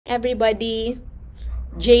everybody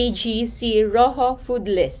JGC Rojo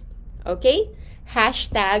Food List. Okay?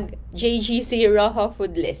 Hashtag JGC Rojo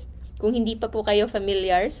Food List. Kung hindi pa po kayo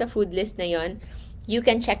familiar sa food list na yon, you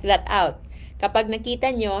can check that out. Kapag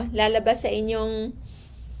nakita nyo, lalabas sa inyong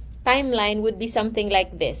timeline would be something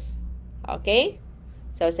like this. Okay?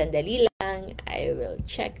 So, sandali lang. I will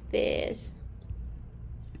check this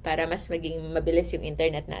para mas maging mabilis yung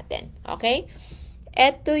internet natin. Okay?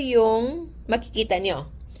 Ito yung makikita nyo.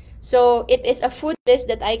 So, it is a food list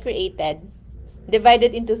that I created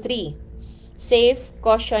divided into 3. Safe,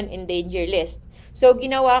 caution, and danger list. So,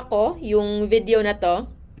 ginawa ko yung video na to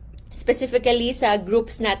specifically sa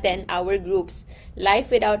groups natin, our groups, Life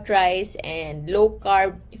Without Rice and Low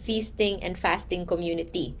Carb, Feasting, and Fasting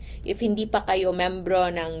Community. If hindi pa kayo membro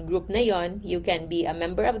ng group na yon, you can be a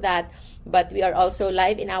member of that. But we are also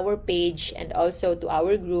live in our page and also to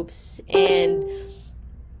our groups. And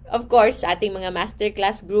of course, sa ating mga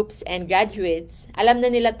masterclass groups and graduates, alam na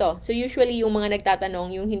nila to. So usually yung mga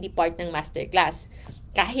nagtatanong, yung hindi part ng masterclass.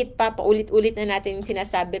 Kahit pa paulit-ulit na natin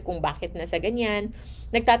sinasabi kung bakit nasa ganyan,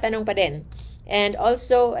 nagtatanong pa din. And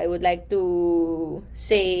also, I would like to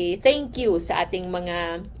say thank you sa ating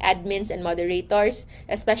mga admins and moderators.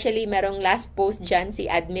 Especially, merong last post dyan,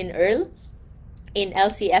 si Admin Earl in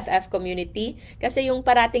LCFF community. Kasi yung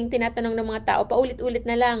parating tinatanong ng mga tao, paulit-ulit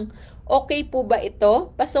na lang, okay po ba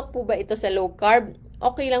ito? Pasok po ba ito sa low carb?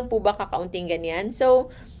 Okay lang po ba kakaunting ganyan?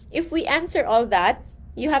 So, if we answer all that,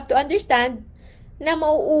 you have to understand na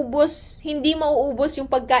hindi mauubos yung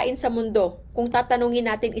pagkain sa mundo kung tatanungin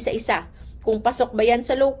natin isa-isa. Kung pasok ba yan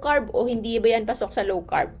sa low carb o hindi ba yan pasok sa low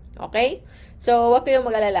carb. Okay? So, wag kayong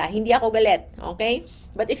mag-alala. Hindi ako galit. Okay?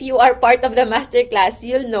 But if you are part of the masterclass,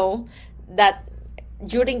 you'll know that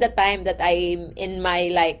during the time that I'm in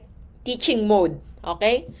my teaching mode.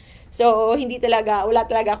 Okay? So, wala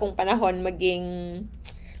talaga akong panahon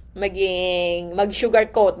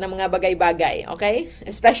mag-sugarcoat ng mga bagay-bagay, okay?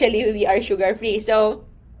 Especially we are sugar-free. So,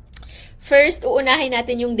 first, uunahin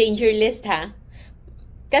natin yung danger list, ha?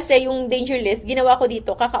 Kasi yung danger list, ginawa ko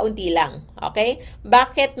dito, kakaunti lang, okay?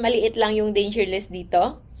 Bakit maliit lang yung danger list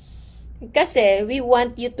dito? Kasi, we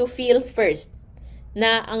want you to feel first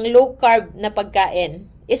na ang low-carb na pagkain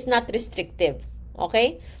is not restrictive,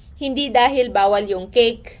 okay? Hindi dahil bawal yung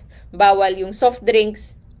cake, bawal yung soft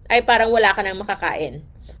drinks, ay parang wala ka nang makakain.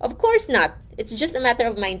 Of course not. It's just a matter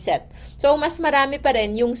of mindset. So, mas marami pa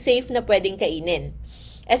rin yung safe na pwedeng kainin.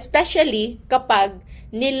 Especially kapag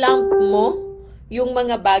nilump mo yung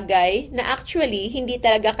mga bagay na actually hindi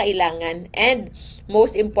talaga kailangan. And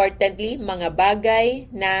most importantly, mga bagay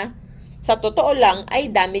na sa totoo lang ay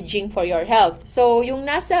damaging for your health. So, yung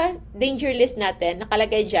nasa danger list natin,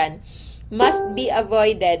 nakalagay dyan, must be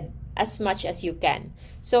avoided as much as you can.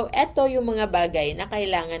 So, eto yung mga bagay na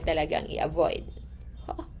kailangan talagang i-avoid.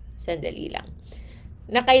 Sandali lang.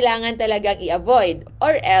 Na kailangan talagang i-avoid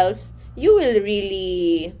or else you will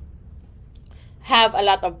really have a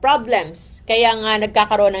lot of problems. Kaya nga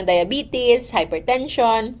nagkakaroon ng diabetes,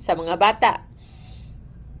 hypertension sa mga bata.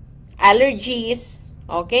 Allergies,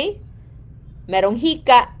 okay? Merong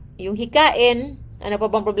hika, yung hikain, ano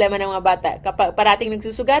pa bang problema ng mga bata? Kapag parating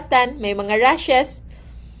nagsusugatan, may mga rashes,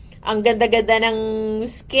 ang ganda-ganda ng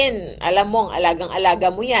skin. Alam mo, ang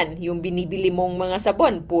alagang-alaga mo yan. Yung binibili mong mga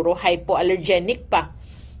sabon, puro hypoallergenic pa.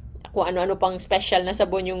 Kung ano-ano pang special na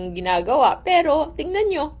sabon yung ginagawa. Pero,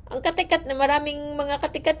 tingnan nyo, ang katikat na maraming mga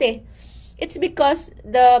katikat eh. It's because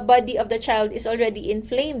the body of the child is already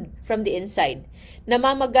inflamed from the inside.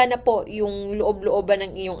 Namamagana po yung loob-looban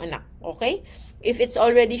ng iyong anak. Okay? If it's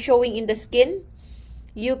already showing in the skin,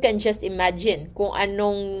 you can just imagine kung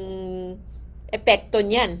anong epekto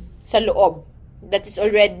niyan sa loob. That's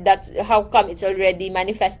how come it's already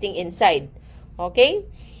manifesting inside. Okay?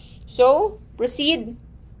 So, proceed.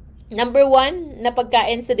 Number 1 na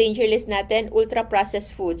pagkain sa danger list natin,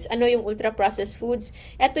 ultra-processed foods. Ano yung ultra-processed foods?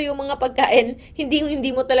 Ito yung mga pagkain,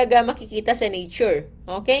 hindi mo talaga makikita sa nature.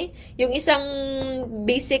 Okay? Yung isang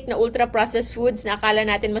basic na ultra-processed foods na akala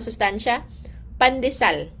natin masustansya,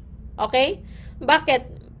 pandesal. Okay? Bakit?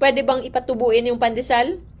 Pwede bang ipatubuin yung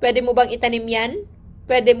pandesal? Pwede mo bang itanim yan?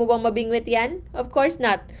 Pwede mo bang mabingwit yan? Of course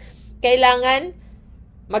not. Kailangan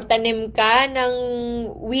magtanim ka ng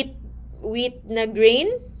wheat na grain.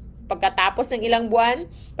 Pagkatapos ng ilang buwan,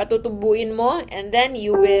 patutubuin mo. And then,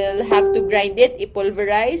 you will have to grind it,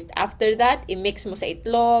 i-pulverize. After that, i-mix mo sa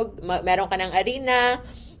itlog. Meron ka ng harina.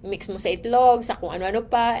 I-mix mo sa itlog, sa kung ano-ano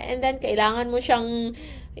pa. And then, kailangan mo siyang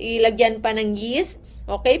ilagyan pa ng yeast.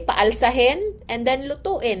 Okay? Paalsahin. And then,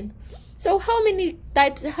 lutuin. So, how many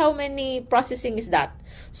processing is that?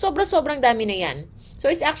 Sobrang dami na yan. So,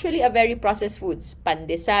 it's actually a very processed foods.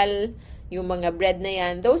 Pandesal, yung mga bread na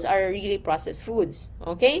yan, those are really processed foods.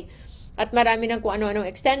 Okay? At marami ng kung ano-anong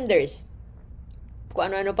extenders. Kung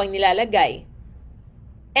ano-ano pang nilalagay.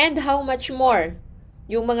 And how much more?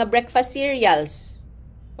 Yung mga breakfast cereals.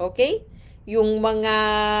 Okay? Yung mga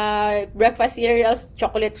breakfast cereals,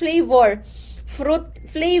 chocolate flavor, fruit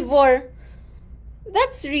flavor,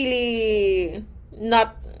 that's really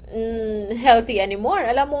not healthy anymore.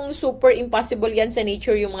 Alam mong super impossible yan sa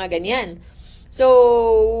nature yung mga ganyan.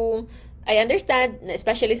 So, I understand,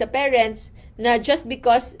 especially sa parents, na just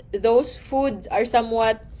because those foods are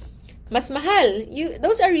somewhat mas mahal,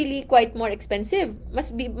 those are really quite more expensive.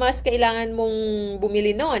 Mas kailangan mong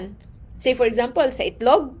bumili nun. Say for example, sa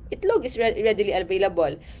itlog is readily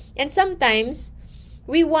available. And sometimes,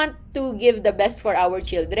 we want to give the best for our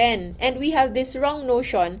children. And we have this wrong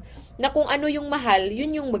notion na kung ano yung mahal,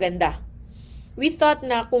 yun yung maganda. We thought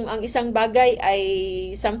na kung ang isang bagay ay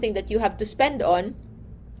something that you have to spend on,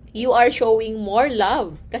 you are showing more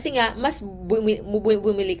love. Kasi nga, mas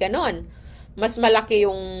bumili ka nun. Mas malaki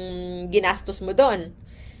yung ginastos mo doon.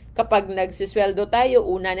 Kapag nagsusweldo tayo,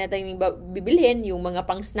 una natin bibilhin yung mga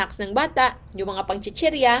pang-snacks ng bata, yung mga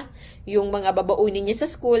pang-chichirya, yung mga babaunin niya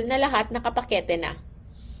sa school, na lahat nakapakete na.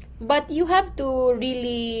 But you have to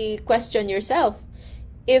really question yourself.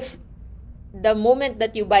 If the moment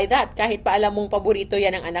that you buy that, kahit pa alam mong paborito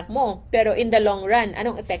yan ng anak mo, pero in the long run,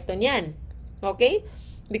 anong epekto niyan? Okay?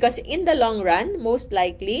 Because in the long run, most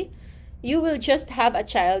likely, you will just have a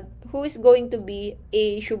child who is going to be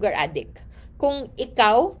a sugar addict. Kung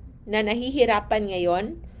ikaw na nahihirapan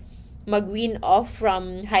ngayon mag-wean off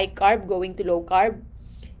from high carb going to low carb,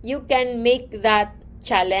 you can make that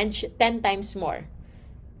challenge 10 times more.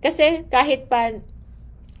 Kasi kahit pa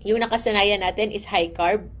yung nakasanayan natin is high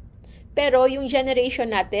carb, pero yung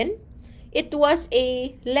generation natin, it was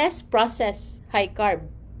a less processed high carb.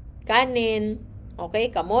 Kanin, okay,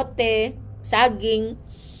 kamote, saging.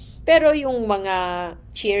 Pero yung mga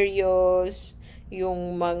Cheerios,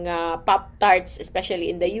 yung mga Pop-Tarts,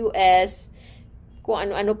 especially in the US, kung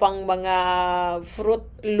ano-ano pang mga Fruit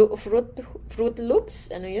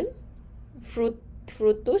Loops, ano yun?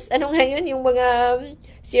 Fruitus, ano nga yun? Yung mga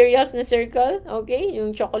cereals na circle, okay?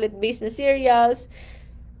 Yung chocolate-based na cereals,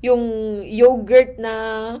 yung yogurt na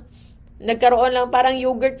nagkaroon lang, parang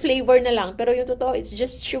yogurt flavor na lang, pero yung totoo, it's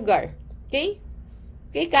just sugar, okay?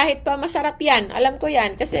 Okay, kahit pa masarap yan. Alam ko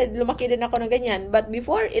yan kasi lumaki din ako ng ganyan. But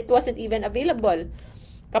before, it wasn't even available.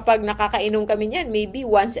 Kapag nakakainom kami niyan, maybe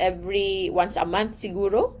once a month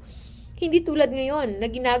siguro. Hindi tulad ngayon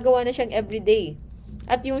na ginagawa na siyang everyday.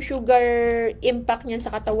 At yung sugar impact niyan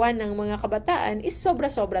sa katawan ng mga kabataan is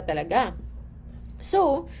sobra-sobra talaga.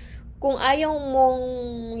 So, kung ayaw mong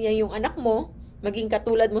yan yung anak mo, maging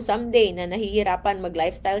katulad mo someday na nahihirapan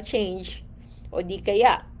mag-lifestyle change, o di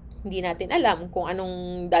kaya hindi natin alam kung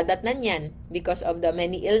anong dadatnan yan because of the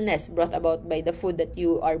many illness brought about by the food that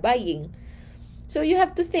you are buying. So, you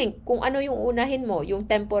have to think kung ano yung unahin mo, yung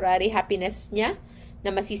temporary happiness niya,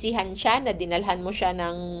 na masisihan siya, na dinalhan mo siya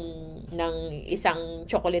ng isang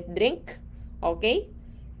chocolate drink, okay?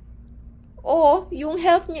 O yung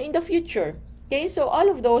health niya in the future. Okay, so all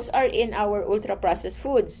of those are in our ultra-processed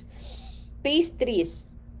foods. Pastries,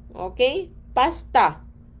 okay? Pasta,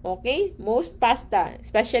 okay? Most pasta,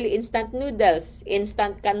 especially instant noodles,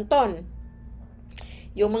 instant canton.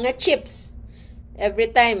 Yung mga chips, every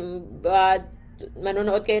time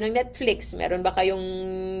manonood kayo ng Netflix, meron ba kayong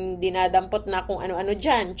dinadampot na kung ano-ano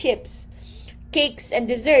dyan? Chips. Cakes and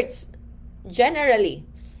desserts, generally.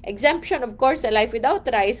 Exemption, of course, sa life without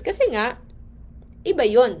rice, kasi nga, iba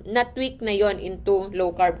yon, na-tweak na yon into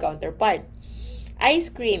low-carb counterpart. Ice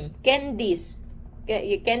cream, candies.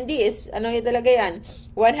 Candy is, ano yung talaga yan?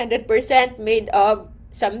 100% made of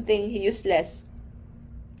something useless.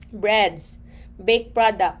 Breads, baked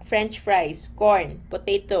product, french fries, corn,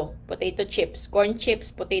 potato chips, corn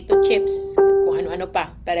chips, potato chips, kung ano-ano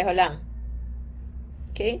pa. Pareho lang.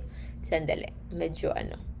 Okay? Sandali. Medyo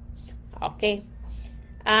ano. Okay.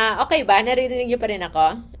 Okay ba? Naririnig niyo pa rin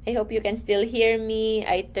ako? I hope you can still hear me.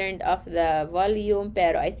 I turned off the volume,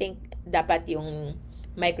 pero I think dapat yung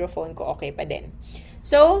microphone ko okay pa din.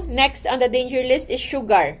 So, next on the danger list is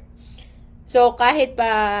sugar. So, kahit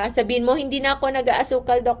pa sabihin mo, hindi na ako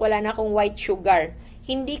nag-aasukal, Dok, wala na akong white sugar.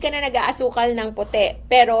 Hindi ka na nag-aasukal ng puti,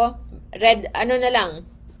 pero red, ano na lang,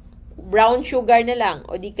 brown sugar na lang,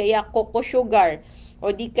 o di kaya cocoa sugar, o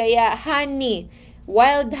di kaya honey.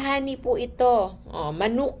 Wild honey po ito.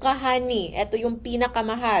 Manuka honey. Ito yung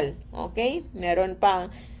pinakamahal. Okay? Meron pang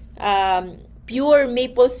pure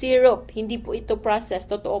maple syrup. Hindi po ito processed.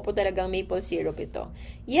 Totoo po talagang maple syrup ito.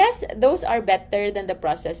 Yes, those are better than the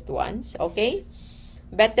processed ones. Okay?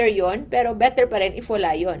 better yon, pero better pa rin if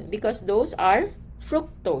wala yon because those are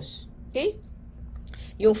fructose. Okay?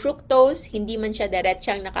 Yung fructose, hindi man siya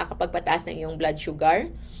diretsang nakakapagpataas ng iyong blood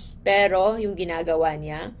sugar, pero yung ginagawa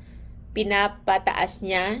niya, pinapataas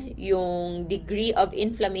niya yung degree of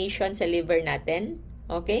inflammation sa liver natin.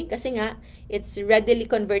 Okay? Kasi nga, it's readily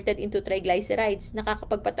converted into triglycerides.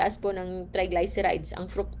 Nakakapagpataas po ng triglycerides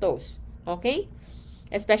ang fructose. Okay?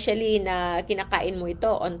 Especially na kinakain mo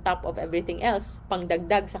ito on top of everything else,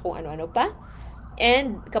 pangdagdag sa kung ano-ano pa.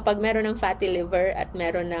 And kapag meron ng fatty liver at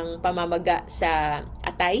meron ng pamamaga sa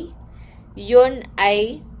atay, yun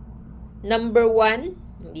ay number one,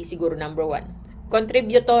 hindi siguro number one,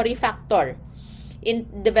 contributory factor in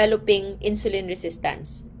developing insulin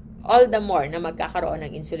resistance. All the more na magkakaroon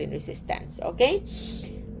ng insulin resistance. Okay?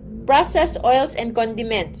 Processed oils and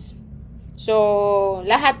condiments. So,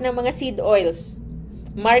 lahat ng mga seed oils,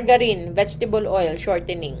 margarine, vegetable oil,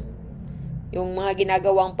 shortening. Yung mga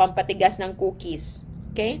ginagawang pampatigas ng cookies.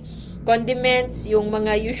 Okay? Condiments, yung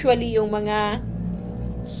mga usually yung mga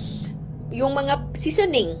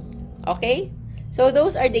seasoning. Okay? So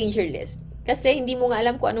those are danger list. Kasi hindi mo nga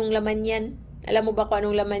alam kung anong laman yan. Alam mo ba kung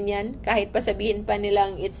anong laman yan? Kahit pa sabihin pa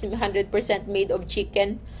nilang it's 100% made of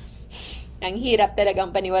chicken. Ang hirap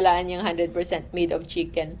talagang paniwalaan yung 100% made of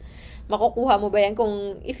chicken. Makukuha mo ba yan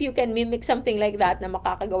kung if you can mimic something like that na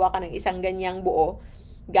makakagawa ka ng isang ganyang buo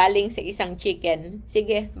galing sa isang chicken,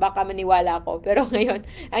 sige, baka maniwala ako. Pero ngayon,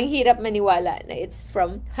 ang hirap maniwala na it's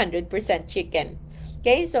from 100% chicken.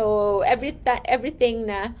 Okay? So, everything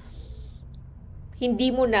na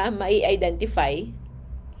hindi mo na mai-identify,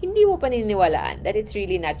 hindi mo paniniwalaan that it's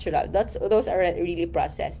really natural. Those are really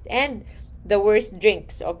processed. And the worst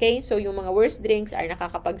drinks, okay? So, yung mga worst drinks are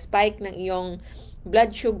nakakapag-spike ng iyong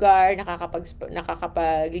blood sugar,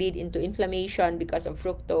 nakakapag-lead into inflammation because of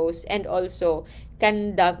fructose, and also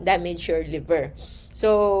can damage your liver.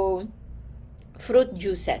 So, fruit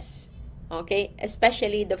juices, okay?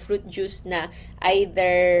 Especially the fruit juice na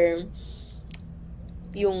either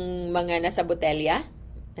yung mga nasa botelya,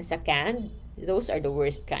 nasa can, those are the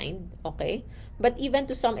worst kind, okay? But even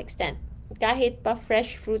to some extent, kahit pa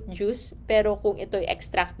fresh fruit juice, pero kung ito'y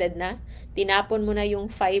extracted na, tinapon mo na yung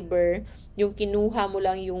fiber, yung kinuha mo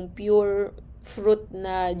lang yung pure fruit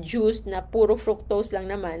na juice na puro fructose lang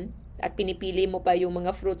naman, at pinipili mo pa yung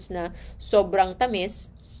mga fruits na sobrang tamis,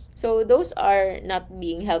 so those are not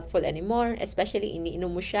being helpful anymore, especially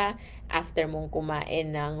iniinom mo siya after mong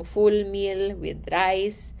kumain ng full meal with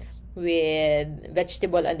rice, with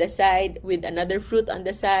vegetable on the side, with another fruit on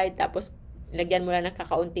the side, tapos lagyan mo lang ng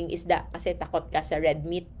kakaunting isda kasi takot ka sa red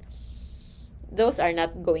meat. Those are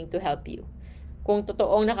not going to help you. Kung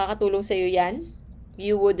totoong nakakatulong sa iyo yan,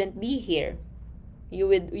 you wouldn't be here.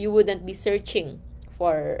 You wouldn't be searching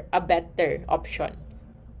for a better option.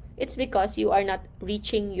 It's because you are not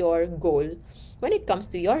reaching your goal when it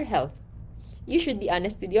comes to your health. You should be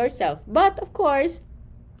honest with yourself. But of course,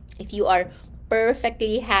 if you are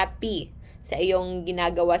perfectly happy sa iyong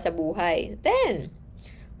ginagawa sa buhay, then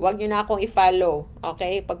wag nyo na akong i-follow.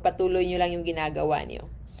 Okay? Pagpatuloy nyo lang yung ginagawa nyo.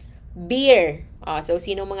 Beer. So,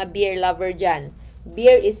 sino mga beer lover dyan?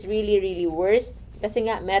 Beer is really, really worst. Kasi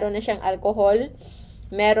nga, meron na siyang alcohol.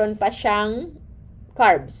 Meron pa siyang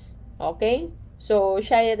carbs. Okay? So,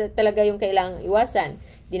 siya talaga yung kailangang iwasan.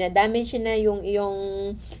 Dinadamage na yung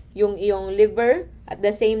iyong liver. At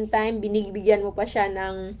the same time, binibigyan mo pa siya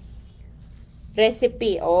ng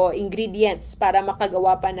recipe o ingredients para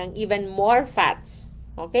makagawa pa ng even more fats.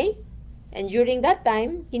 Okay? And during that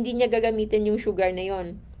time, hindi niya gagamitin yung sugar na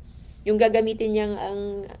yon. Yung gagamitin niyang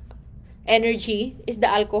ang energy is the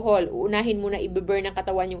alcohol. Uunahin mo na i-burn ng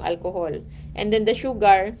katawan yung alcohol. And then the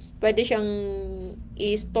sugar, pwede siyang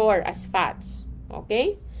i-store as fats.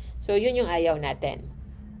 Okay? So, yun yung ayaw natin.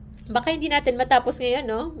 Baka hindi natin matapos ngayon,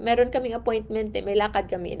 no? Meron kaming appointment, may lakad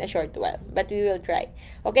kami in a short while. But we will try.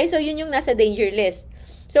 Okay? So, yun yung nasa danger list.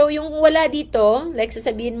 So, yung wala dito, like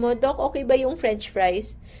sasabihin mo, Doc, okay ba yung French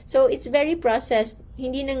fries? So, it's very processed.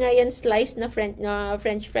 Hindi na nga yan sliced na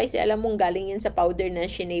French fries. Alam mong galing yan sa powder na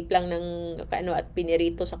shinape lang ng at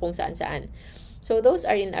pinirito sa kung saan-saan. So, those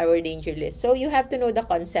are in our danger list. So, you have to know the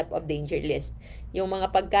concept of danger list. Yung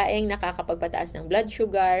mga pagkaing nakakapagpataas ng blood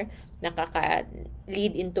sugar,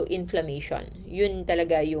 nakaka-lead into inflammation. Yun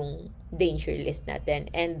talaga yung danger list natin.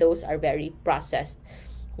 And those are very processed.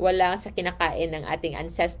 Wala sa kinakain ng ating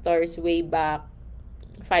ancestors way back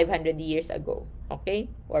 500 years ago. Okay?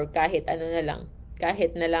 Or kahit ano na lang.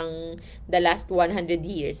 Kahit na lang the last 100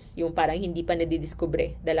 years. Yung parang hindi pa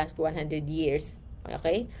nadidiskubre. The last 100 years.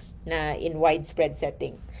 Okay? Na in widespread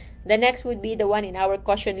setting. The next would be the one in our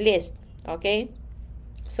caution list. Okay?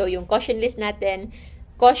 So, yung caution list natin,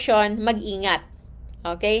 caution, mag-ingat.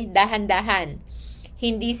 Okay? Dahan-dahan.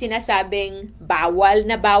 Hindi sinasabing bawal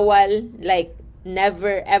na bawal, like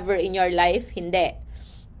never ever in your life. Hindi.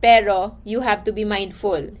 Pero, you have to be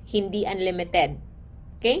mindful. Hindi unlimited.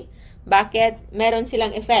 Okay? Bakit? Meron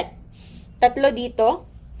silang effect. 3 dito.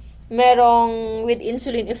 Merong with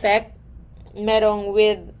insulin effect. Merong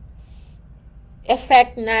with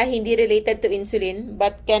effect na hindi related to insulin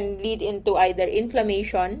but can lead into either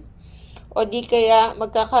inflammation o di kaya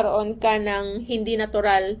magkakaroon ka ng hindi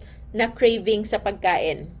natural na craving sa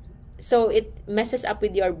pagkain. So, it messes up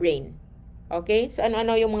with your brain. Okay? So,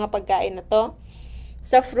 ano-ano yung mga pagkain na to?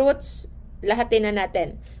 Sa fruits, lahatin na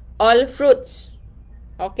natin. All fruits.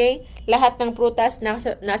 Okay? Lahat ng prutas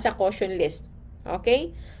nasa caution list.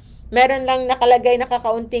 Okay? Meron lang nakalagay na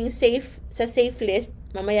kakaunting safe sa safe list.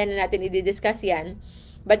 Mamaya na natin i-discuss yan.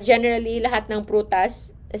 But generally, lahat ng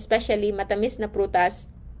prutas, especially matamis na prutas,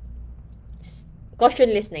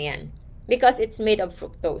 caution list na yan. Because it's made of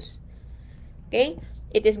fructose. Okay?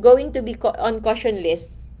 It is going to be on caution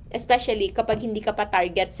list, especially kapag hindi ka pa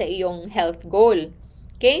target sa iyong health goal.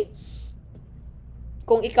 Okay?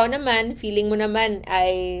 Kung ikaw naman, feeling mo naman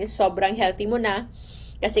ay sobrang healthy mo na,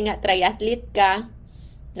 kasi nga triathlete ka,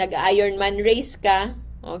 nag-Ironman race ka,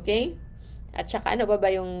 okay? At saka ano pa ba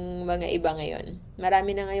yung mga iba ngayon?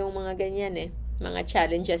 Marami na ngayong mga ganyan mga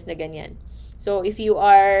challenges na ganyan. So, if you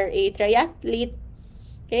are a triathlete,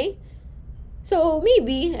 okay? So,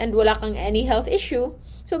 maybe, and wala kang any health issue,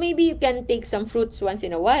 so maybe you can take some fruits once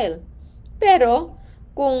in a while. Pero,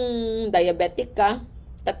 kung diabetic ka,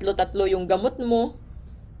 3 yung gamot mo,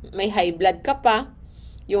 may high blood ka pa,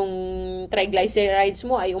 yung triglycerides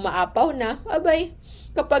mo ay umaapaw na, abay,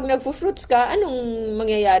 kapag nagfo-fruits ka, anong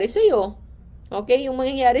mangyayari sa'yo? Okay? Yung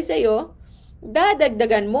mangyayari sa'yo,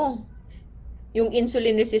 dadagdagan mo yung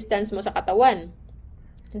insulin resistance mo sa katawan.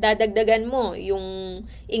 Dadagdagan mo yung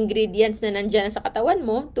ingredients na nandyan sa katawan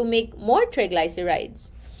mo to make more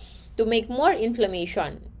triglycerides, to make more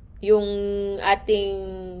inflammation. Yung ating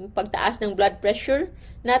pagtaas ng blood pressure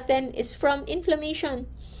natin is from inflammation.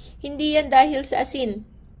 Hindi yan dahil sa asin.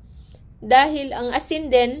 Dahil ang asin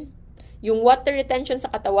din, yung water retention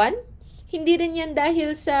sa katawan, hindi rin yan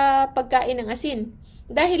dahil sa pagkain ng asin.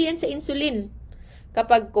 Dahil yan sa insulin.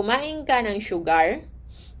 Kapag kumain ka ng sugar,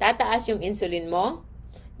 tataas yung insulin mo.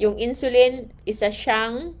 Yung insulin, isa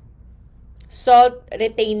siyang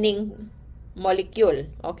salt-retaining molecule.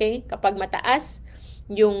 Okay? Kapag mataas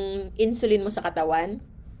yung insulin mo sa katawan,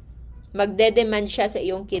 magde-demand siya sa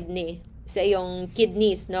iyong kidney, sa iyong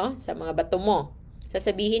kidneys, no? Sa mga bato mo.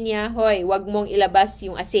 Sasabihin niya, hoy, wag mong ilabas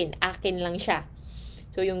yung asin, akin lang siya.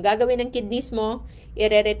 So, yung gagawin ng kidneys mo,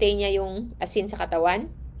 i-retain niya yung asin sa katawan,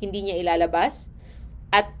 hindi niya ilalabas.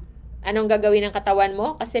 At anong gagawin ng katawan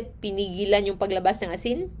mo? Kasi pinigilan yung paglabas ng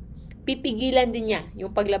asin, pipigilan din niya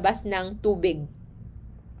yung paglabas ng tubig.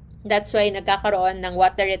 That's why nagkakaroon ng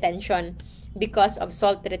water retention because of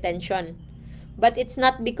salt retention. But it's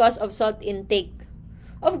not because of salt intake.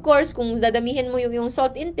 Of course, kung dadamihin mo yung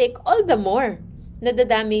salt intake, all the more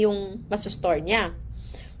nadadami yung masustore niya.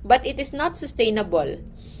 But it is not sustainable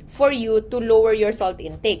for you to lower your salt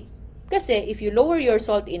intake. Kasi if you lower your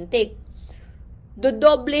salt intake,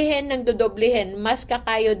 dodoblehin, mas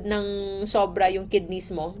kakayod ng sobra yung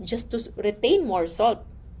kidneys mo just to retain more salt.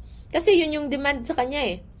 Kasi yun yung demand sa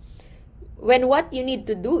kanya When what you need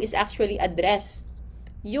to do is actually address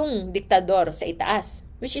yung diktador sa itaas,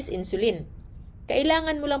 which is insulin.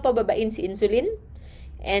 Kailangan mo lang pababain si insulin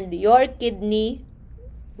and your kidney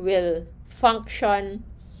will function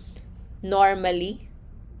normally,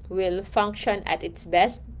 will function at its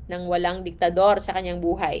best nang walang diktador sa kanyang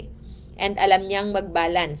buhay. And alam niyang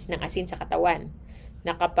mag-balance ng asin sa katawan.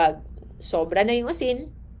 Na kapag sobra na yung asin,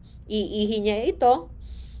 iihi niya ito.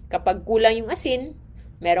 Kapag kulang yung asin,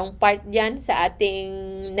 merong part dyan sa ating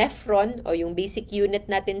nephron o yung basic unit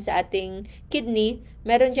natin sa ating kidney,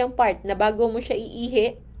 meron diyang part na bago mo siya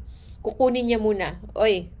iihi, kukunin niya muna.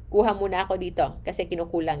 Oy, kuha muna ako dito kasi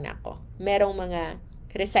kinukulang na ako. Merong mga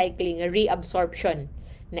recycling, reabsorption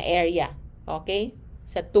na area. Okay?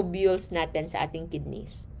 Sa tubules natin sa ating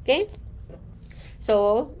kidneys. Okay?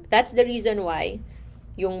 So, that's the reason why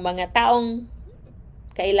yung mga taong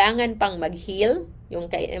kailangan pang mag-heal, yung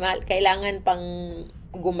kailangan pang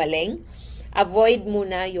gumaling, avoid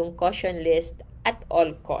muna yung caution list at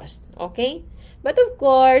all cost. Okay? But of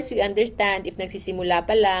course, we understand if nagsisimula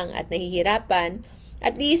pa lang at nahihirapan,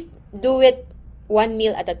 at least do it 1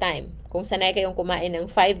 meal at a time. Kung sanay kayong kumain ng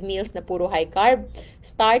 5 meals na puro high carb,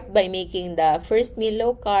 start by making the first meal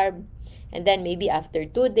low carb, and then maybe after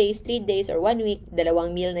 2 days, 3 days, or 1 week, 2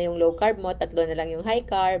 meal na yung low carb mo, 3 na lang yung high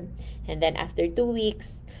carb, and then after 2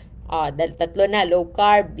 weeks, Tatlo na, low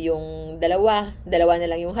carb, yung dalawa na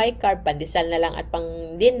lang yung high carb, pandesal na lang at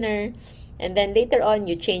pang dinner. And then later on,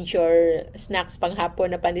 you change your snacks pang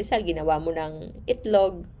hapon na pandesal, ginawa mo ng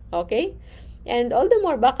itlog, okay? And all the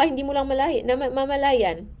more, baka hindi mo lang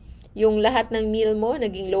mamalayan. Yung lahat ng meal mo,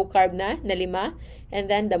 naging low carb na 5. And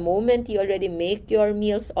then the moment you already make your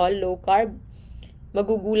meals all low carb,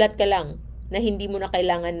 magugulat ka lang na hindi mo na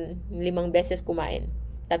kailangan 5 beses kumain.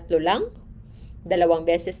 3 lang, 2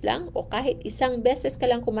 beses lang, o kahit 1 beses ka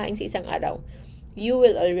lang kumain sa isang araw, you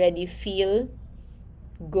will already feel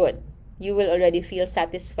good. You will already feel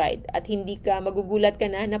satisfied. At hindi ka, magugulat ka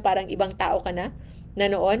na parang ibang tao ka na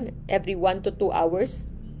noon, every 1 to 2 hours,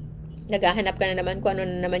 naghahanap ka na naman kung ano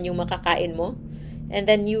na naman yung makakain mo. And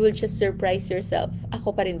then you will just surprise yourself.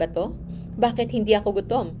 Ako pa rin ba to? Bakit hindi ako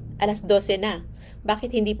gutom? 12:00 na.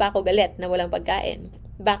 Bakit hindi pa ako galit na walang pagkain?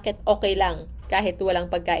 Bakit okay lang kahit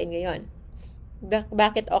walang pagkain ngayon?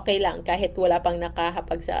 Bakit okay lang kahit wala pang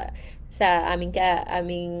nakahapag sa aming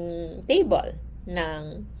table ng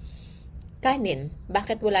kanin?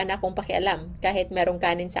 Bakit wala na akong pakialam kahit merong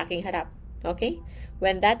kanin sa aking harap? Okay?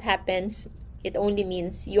 When that happens, it only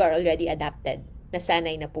means you are already adapted.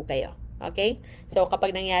 Nasanay na po kayo. Okay? So,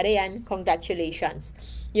 kapag nangyari yan, congratulations.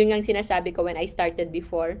 Yun ang sinasabi ko when I started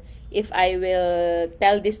before. If I will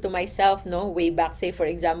tell this to myself, way back, say for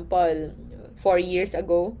example, 4 years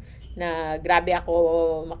ago, na grabe ako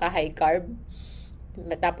maka-high carb,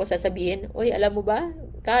 tapos sasabihin, oy, alam mo ba,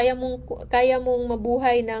 kaya mong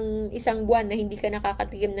mabuhay ng 1 buwan na hindi ka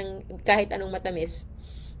nakakatikim ng kahit anong matamis.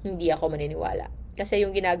 Hindi ako maniniwala. Kasi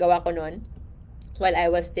yung ginagawa ko noon, while I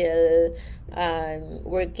was still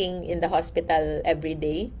working in the hospital every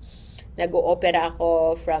day, nag-o-opera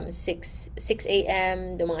ako from 6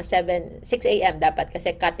 a.m. do mga 6 a.m. dapat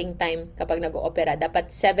kasi cutting time kapag nag-o-opera.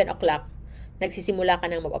 Dapat 7 o'clock nagsisimula ka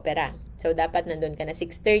nang mag-opera. So, dapat nandun ka na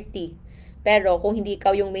 6:30. Pero, kung hindi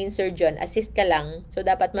ikaw yung main surgeon, assist ka lang. So,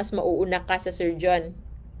 dapat mas mauuna ka sa surgeon.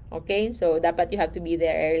 Okay? So, dapat you have to be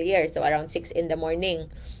there earlier. So, around 6 in the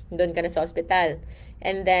morning. Doon ka na sa hospital.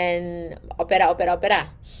 And then, opera.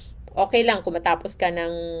 Okay lang kung matapos ka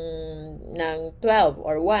ng 12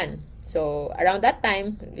 or 1. So, around that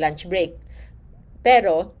time, lunch break.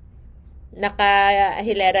 Pero,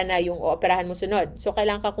 nakahilera na yung operahan mo sunod. So,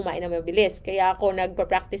 kailangan ka kumain na mabilis. Kaya ako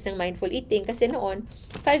nagpa-practice ng mindful eating kasi noon,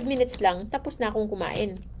 5 minutes lang, tapos na akong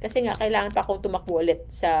kumain. Kasi nga, kailangan pa akong tumakbo ulit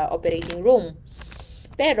sa operating room.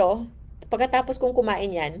 Pero, pagkatapos kong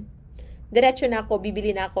kumain yan, diretso na ako,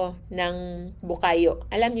 bibili na ako ng bukayo.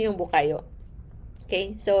 Alam niyo yung bukayo?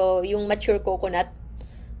 Okay? So, yung mature coconut,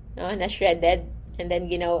 na shredded, and then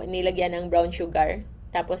nilagyan ng brown sugar,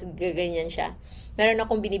 tapos gaganyan siya. Meron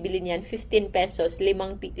akong binibili niyan, 15 pesos,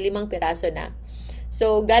 5 piraso na.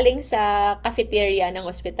 So, galing sa cafeteria ng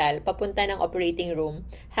hospital, papunta ng operating room,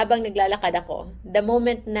 habang naglalakad ako, the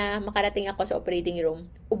moment na makarating ako sa operating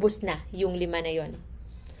room, ubos na yung 5 na yon.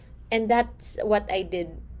 And that's what I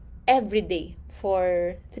did every day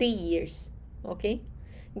for 3 years. Okay?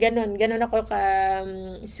 Ganon ako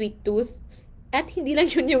sweet tooth. At hindi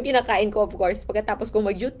lang yun yung kinakain ko, of course. Pagkatapos kong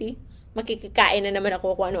mag-duty, makikikain na naman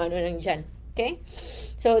ako kung ano-ano nang dyan. Okay?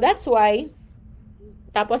 So, that's why,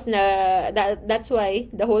 that's why,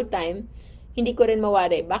 the whole time, hindi ko rin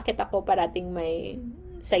mawari. Bakit ako parating may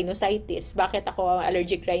sinusitis? Bakit ako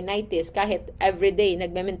allergic rhinitis? Kahit everyday,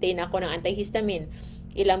 nagme-maintain ako ng antihistamine.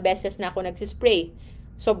 Ilang beses na ako nagsispray.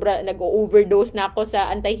 Nag-overdose na ako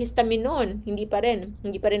sa antihistamine noon. Hindi pa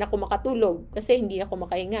rin ako makatulog kasi hindi ako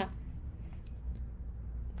makahinga.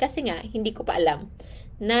 Kasi nga, hindi ko pa alam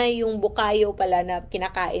na yung bukayo pala na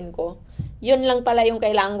kinakain ko, yun lang pala yung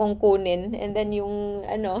kailangan kong kunin, and then yung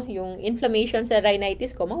inflammation sa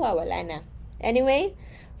rhinitis ko mawawala na. Anyway,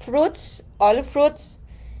 all fruits,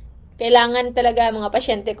 kailangan talaga mga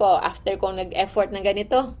pasyente ko, after kong nag-effort ng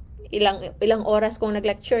ganito, ilang oras kong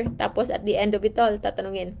nag-lecture, tapos at the end of it all,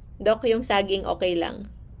 tatanungin, Doc, yung saging okay lang?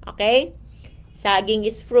 Okay? Saging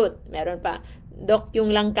is fruit. Meron pa, Doc,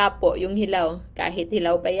 yung langka po, yung hilaw, kahit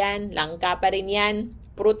hilaw pa yan, langka pa rin yan,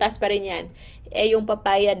 prutas pa rin yan. Yung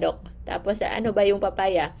papaya, Doc, tapos ano ba yung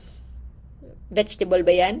papaya? Vegetable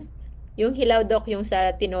ba yan? Yung hilaw, Doc, yung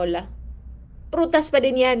sa tinola, prutas pa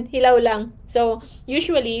din yan, hilaw lang. So,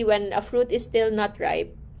 usually, when a fruit is still not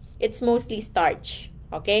ripe, it's mostly starch.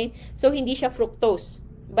 Okay? So, hindi siya fructose,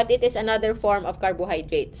 but it is another form of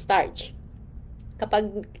carbohydrate, starch.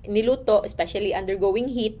 Kapag niluto, especially undergoing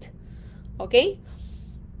heat, okay,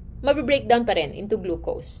 mabibreakdown pa rin into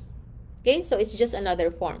glucose. Okay? So, it's just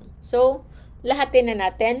another form. So, lahatin na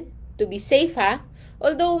natin to be safe, ha?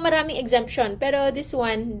 Although, maraming exemption, pero this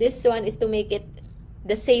one is to make it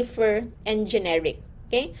the safer and generic.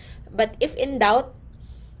 Okay? But if in doubt,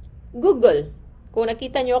 Google. Kung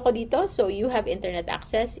nakita nyo ako dito, so you have internet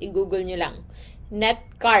access, i-google nyo lang. Net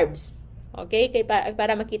carbs. Okay?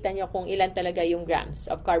 Para makita nyo kung ilan talaga yung grams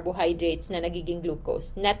of carbohydrates na nagiging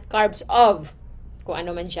glucose. Net carbs of, kung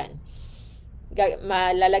ano man dyan.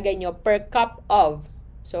 Malalagay nyo per cup of.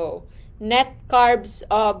 So, net carbs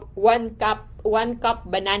of 1 cup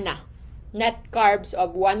banana. Net carbs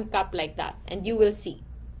of 1 cup like that. And you will see.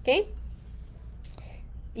 Okay?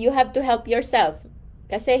 You have to help yourself.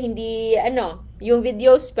 Kasi hindi, yung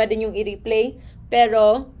videos, pwede nyong i-replay.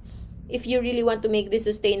 Pero, if you really want to make this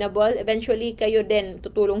sustainable, eventually, kayo din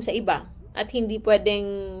tutulong sa iba. At hindi pwedeng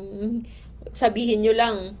sabihin nyo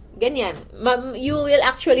lang, ganyan. You will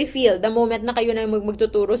actually feel, the moment na kayo na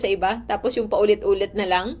magtuturo sa iba, tapos yung paulit-ulit na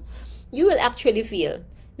lang, you will actually feel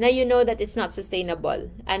na you know that it's not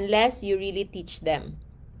sustainable unless you really teach them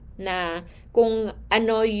na kung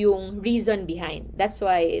ano yung reason behind. That's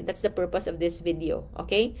the purpose of this video,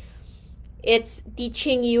 okay? It's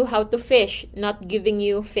teaching you how to fish, not giving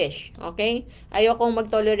you fish, okay? Ayokong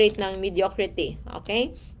mag-tolerate ng mediocrity,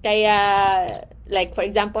 okay? Kaya, like for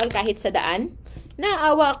example, kahit sa daan,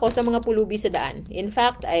 naawa ako sa mga pulubi sa daan. In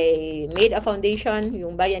fact, I made a foundation,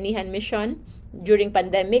 yung Bayanihan Mission, during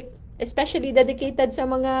pandemic, especially dedicated sa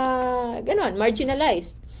mga,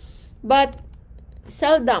 marginalized. But,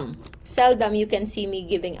 seldom you can see me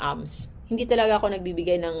giving alms. Hindi talaga ako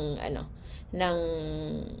nagbibigay ng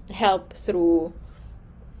help through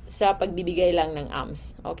sa pagbibigay lang ng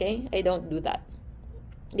alms. Okay? I don't do that.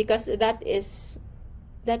 Because that is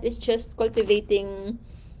just cultivating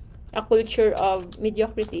a culture of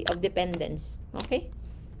mediocrity, of dependence. Okay?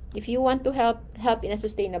 If you want to help in a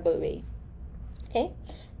sustainable way. Okay?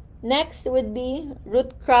 Next would be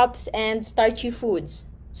root crops and starchy foods.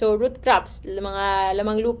 So, root crops, mga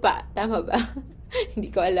lamang lupa. Tama ba?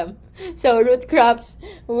 Hindi ko alam. So, root crops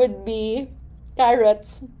would be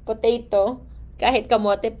carrots, potato, kahit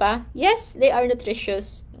kamote pa. Yes, they are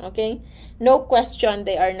nutritious. Okay? No question,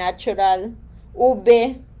 they are natural.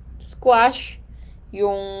 Ube, squash,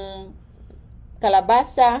 yung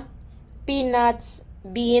kalabasa, peanuts,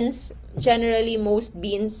 beans, generally most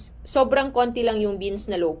beans. Sobrang konti lang yung beans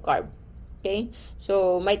na low carb. Okay?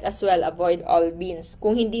 So, might as well avoid all beans.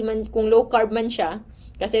 Kung low carb man siya,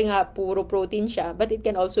 kasi nga puro protein siya, but it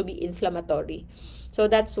can also be inflammatory. So,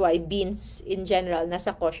 that's why beans in general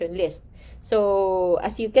nasa caution list. So,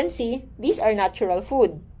 as you can see, these are natural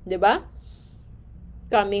food. Diba?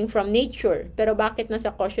 Coming from nature. Pero bakit nasa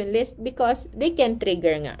caution list? Because they can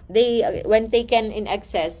trigger nga. When taken in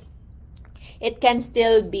excess, it can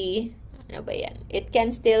still be, It can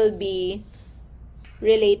still be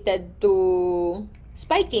related to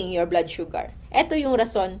spiking your blood sugar. Ito yung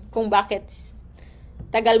rason kung bakit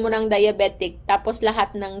tagal mo ng diabetic, tapos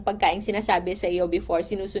lahat ng pagkain sinasabi sa iyo before,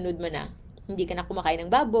 sinusunod mo na. Hindi ka na kumakain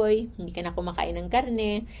ng baboy, hindi ka na kumakain ng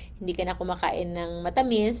karne, hindi ka na kumakain ng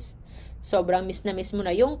matamis, sobrang miss na miss mo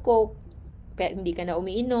na yung Coke, pero hindi ka na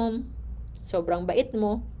umiinom, sobrang bait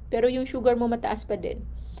mo, pero yung sugar mo mataas pa din.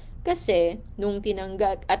 Kasi, nung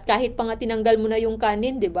tinanggal, at kahit pa nga tinanggal mo na yung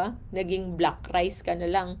kanin, di ba? Naging black rice ka na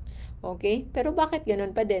lang. Okay? Pero bakit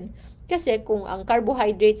ganun pa din? Kasi kung ang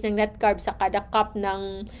carbohydrates ng net carb sa kada cup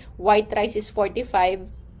ng white rice is 45,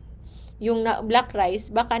 yung black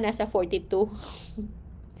rice baka nasa 42.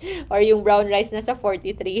 Or yung brown rice nasa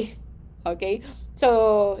 43. Okay?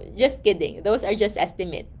 So, just kidding. Those are just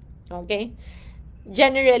estimate. Okay?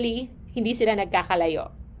 Generally, hindi sila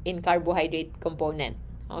nagkakalayo in carbohydrate component.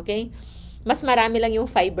 Okay? Mas marami lang yung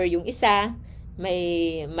fiber yung isa.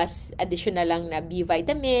 May mas additional lang na B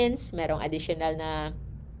vitamins. Merong additional na,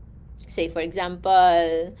 say for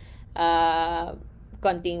example,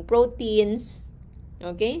 konting proteins.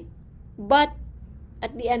 Okay? But,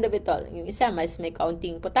 at the end of it all, yung isa mas may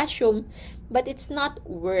kaunting potassium. But it's not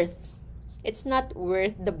worth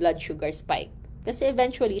the blood sugar spike. Kasi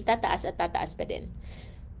eventually, tataas at tataas pa din.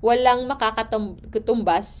 Walang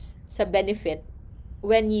makakatumbas sa benefit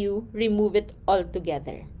when you remove it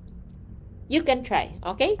altogether. You can try,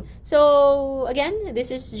 okay? So, again, this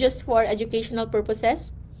is just for educational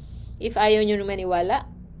purposes. If ayaw nyo maniwala,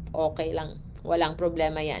 okay lang. Walang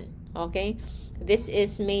problema yan, okay? This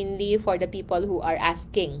is mainly for the people who are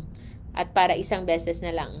asking. At para isang beses na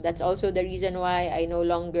lang. That's also the reason why I no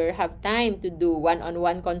longer have time to do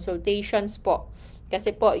one-on-one consultations po.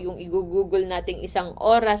 Kasi po, yung i-google nating isang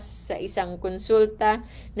oras sa isang konsulta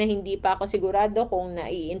na hindi pa ako sigurado kung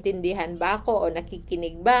naiintindihan ba ako o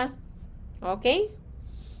nakikinig ba. Okay?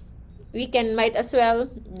 We might as well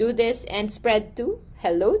do this and spread to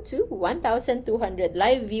 1,200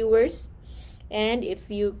 live viewers. And if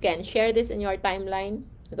you can share this in your timeline,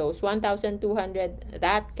 those 1,200,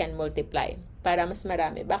 that can multiply. para mas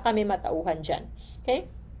marami. Baka may matauhan dyan. Okay?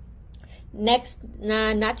 Next,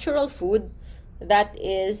 na natural food that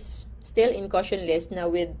is still in caution list na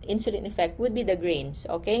with insulin effect would be the grains.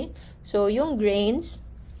 Okay? So, yung grains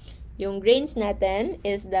natin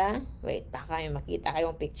is the, wait, baka yung makita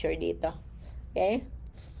kayong picture dito. Okay?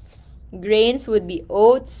 Grains would be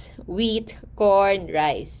oats, wheat, corn,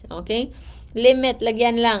 rice. Okay? Limit,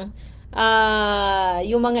 lagyan lang.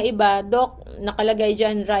 Yung mga iba, Doc, nakalagay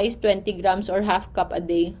dyan, rice 20 grams or half cup a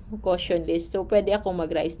day. Caution list. So, pwede akong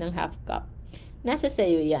mag-rice ng half cup. Nasa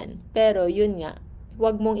sayo yan. Pero, yun nga,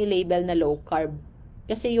 huwag mong i-label na low carb.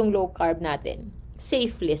 Kasi yung low carb natin,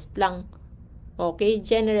 safe list lang. Okay?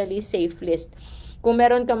 Generally, safe list. Kung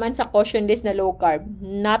meron ka man sa caution list na low carb,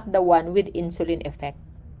 not the one with insulin effect.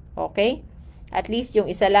 Okay? At least yung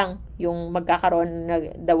isa lang, yung magkakaroon na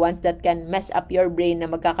the ones that can mess up your brain na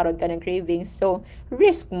magkakaroon ka ng cravings. So,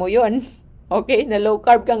 risk mo yun. Okay? Na low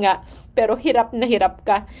carb ka nga, pero hirap na hirap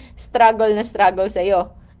ka. Struggle na struggle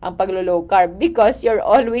sa'yo ang paglo-low carb because you're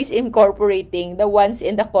always incorporating the ones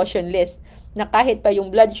in the caution list na kahit pa yung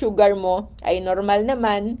blood sugar mo ay normal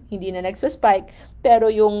naman, hindi na nagsuspike, pero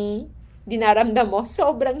yung dinaramdam mo,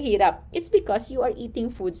 sobrang hirap. It's because you are eating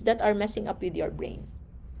foods that are messing up with your brain.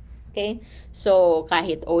 Okay? So,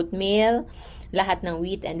 kahit oatmeal, lahat ng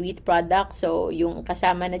wheat and wheat products. So, yung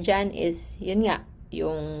kasama na dyan is, yun nga,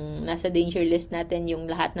 yung nasa danger list natin, yung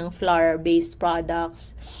lahat ng flour-based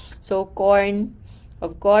products. So, corn,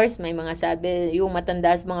 of course, may mga sabi, yung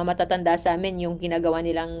mga matatanda sa amin, yung ginagawa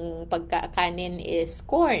nilang pagkakanin is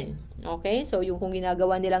corn. Okay? So, yung kung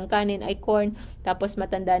ginagawa nilang kanin ay corn, tapos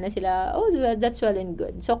matanda na sila, oh, that's well and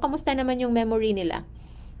good. So, kamusta naman yung memory nila?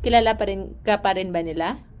 Kilala pa rin ba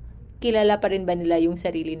nila? Kilala pa rin ba nila yung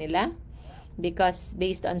sarili nila? Because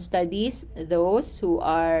based on studies, those who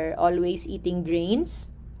are always eating grains,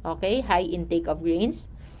 okay, high intake of grains,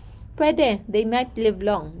 pwede, they might live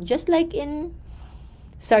long. Just like in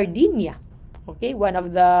Sardinia, okay, one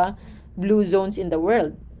of the blue zones in the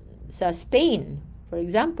world. Sa Spain, for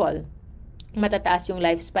example, matataas yung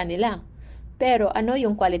lifespan nila. Pero ano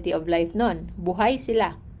yung quality of life nun? Buhay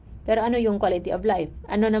sila. Pero ano yung quality of life?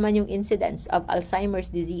 Ano naman yung incidence of Alzheimer's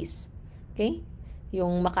disease? Okay?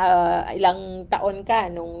 Yung ilang taon ka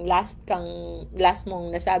nung last mong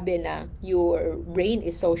nasabi na your brain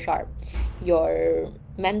is so sharp. Your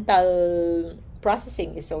mental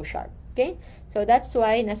processing is so sharp. Okay? So that's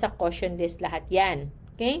why nasa caution list lahat yan.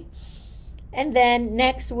 Okay? And then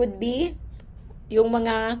next would be yung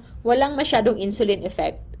mga walang masyadong insulin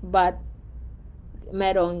effect but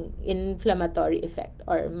merong inflammatory effect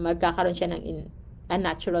or magkakaroon siya ng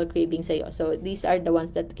unnatural craving sa'yo. So, these are the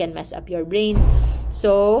ones that can mess up your brain.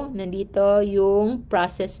 So, nandito yung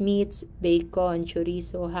processed meats, bacon,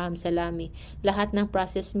 chorizo, ham, salami. Lahat ng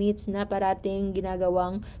processed meats na parating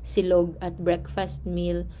ginagawang silog at breakfast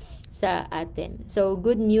meal sa atin. So,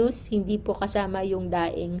 good news, hindi po kasama yung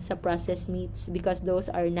daing sa processed meats because those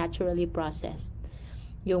are naturally processed.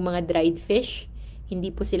 Yung mga dried fish, hindi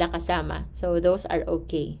po sila kasama. So, those are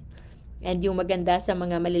okay. And yung maganda sa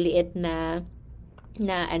mga maliliit na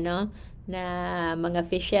mga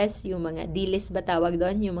fishes, yung mga dilis ba tawag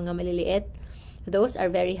doon, yung mga maliliit, those are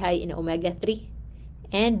very high in omega-3.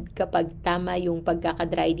 And kapag tama yung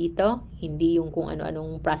pagkakadry dito, hindi yung kung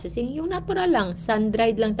ano-anong processing, yung natural lang,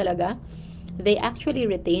 sun-dried lang talaga, they actually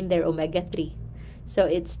retain their omega-3. So,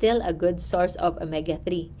 it's still a good source of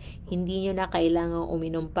omega-3. Hindi nyo na kailangang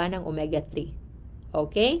uminom pa ng omega-3.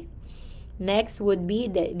 Okay? Next would be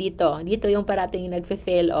dito. Dito yung parating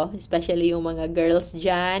nagfe-fail, especially yung mga girls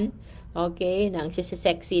dyan. Okay? Nang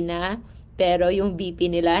sexy na. Pero yung BP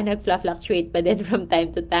nila, nag-fluctuate pa din from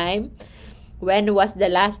time to time. When was the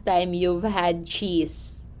last time you've had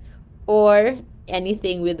cheese? Or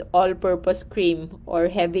anything with all-purpose cream or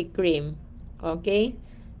heavy cream? Okay?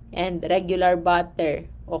 And regular butter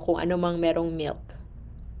o kung ano mang merong milk.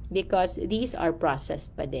 Because these are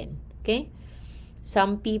processed pa din. Okay?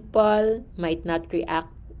 Some people might not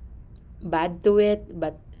react bad to it,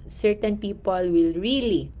 but certain people will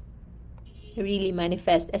really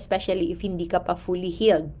manifest, especially if hindi ka pa fully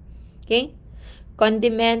healed. Okay?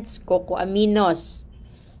 Condiments, cocoa aminos.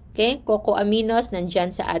 Okay? Cocoa aminos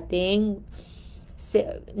nandyan sa ating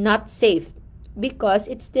not safe because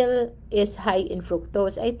it still is high in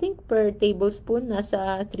fructose. I think per tablespoon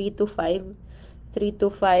nasa 3 to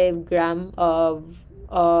 5 gram of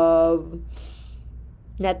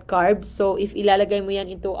net carbs. So, if ilalagay mo yan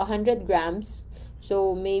into 100 grams,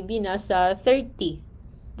 so maybe nasa 30.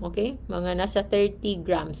 Okay? Mga nasa 30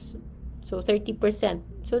 grams. So, 30%.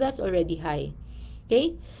 So, that's already high.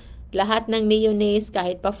 Okay? Lahat ng mayonnaise,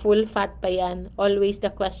 kahit pa full fat pa yan, always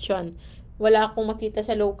the question, Wala akong makita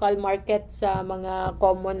sa local market sa mga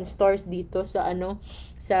common stores dito sa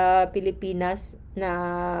sa Pilipinas na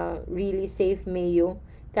really safe mayo.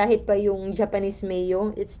 Kahit pa yung Japanese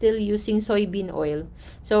mayo, it's still using soybean oil.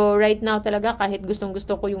 So, right now talaga, kahit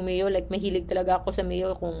gustong-gusto ko yung mayo, like mahilig talaga ako sa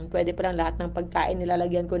mayo, kung pwede pa lang lahat ng pagkain,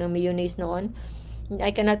 nilalagyan ko ng mayonnaise noon.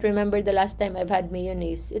 I cannot remember the last time I've had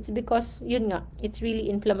mayonnaise. It's because, yun nga, it's really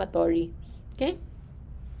inflammatory. Okay?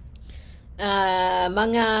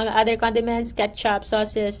 Mga other condiments, ketchup,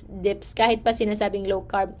 sauces, dips, kahit pa sinasabing low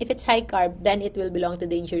carb, if it's high carb, then it will belong to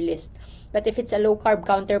danger list. But if it's a low carb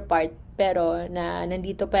counterpart, pero na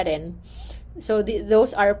nandito pa rin, so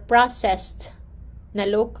those are processed na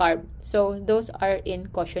low carb, so those are in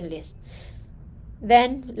caution list.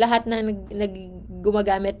 Then, lahat na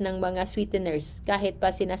gumagamit ng mga sweeteners, kahit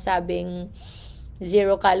pa sinasabing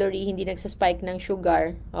 0 calorie, hindi nagsaspike ng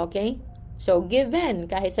sugar, okay? So, given,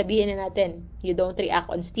 kahit sabihin na natin, you don't react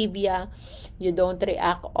on stevia, you don't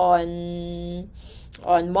react on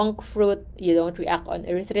monk fruit, you don't react on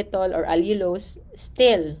erythritol or allulose,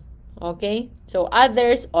 still, okay? So,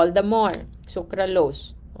 others, all the more,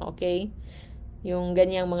 sucralose, okay? Yung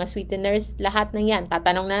ganyang mga sweeteners, lahat ng yan.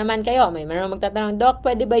 Tatanong na naman kayo, may meron magtatanong, Doc,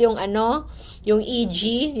 pwede ba yung yung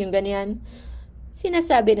EG, yung ganyan?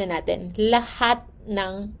 Sinasabi na natin, lahat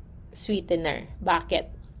ng sweetener.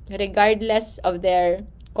 Bakit? Regardless of their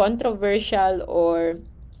controversial or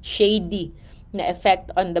shady na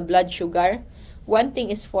effect on the blood sugar, one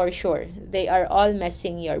thing is for sure, they are all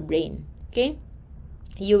messing your brain. Okay?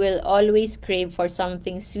 You will always crave for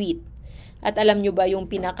something sweet. At alam nyo ba yung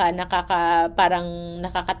parang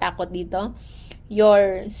nakakatakot dito?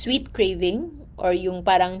 Your sweet craving or yung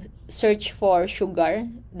parang search for sugar,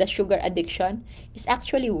 the sugar addiction, is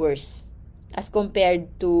actually worse as compared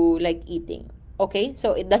to like eating. Okay?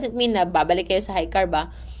 So, it doesn't mean na babalik kayo sa high carb,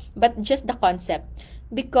 but just the concept.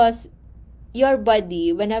 Because your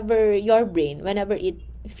body, whenever it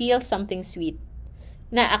feels something sweet,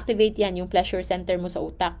 na-activate yan yung pleasure center mo sa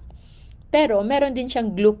utak. Pero, meron din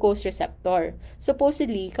siyang glucose receptor.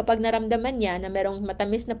 Supposedly, kapag naramdaman niya na merong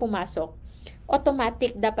matamis na pumasok,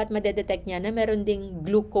 automatic dapat madedetect niya na meron ding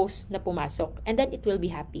glucose na pumasok. And then, it will be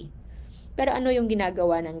happy. Pero ano yung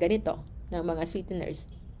ginagawa ng ganito, ng mga sweeteners?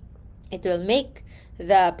 It will make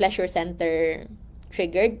the pleasure center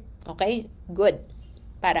triggered. Okay? Good.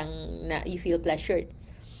 Parang na you feel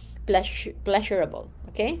pleasurable.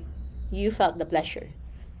 Okay? You felt the pleasure.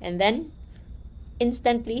 And then,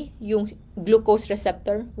 instantly, yung glucose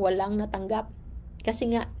receptor, walang natanggap.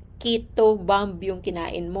 Kasi nga, keto bomb yung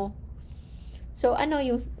kinain mo. So, ano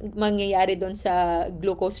yung mangyayari doon sa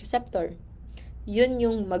glucose receptor? Yun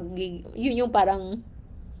yung parang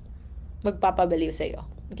magpapabaliw sa'yo.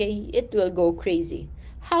 Okay? It will go crazy.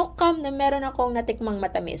 How come na meron akong natikmang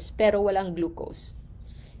matamis pero walang glucose?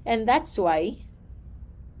 And that's why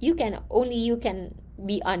you can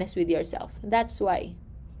be honest with yourself. That's why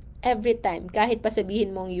every time, kahit pa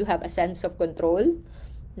sabihin mong you have a sense of control,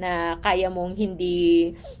 na kaya mong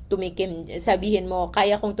hindi tumikim, sabihin mo,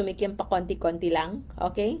 kaya kong tumikim pa konti-konti lang,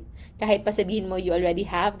 okay? Kahit pa sabihin mo, you already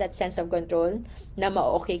have that sense of control, na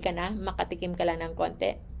ma-okay ka na, makatikim ka lang ng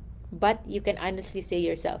konti. But you can honestly say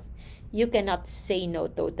yourself, you cannot say no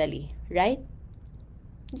totally, right?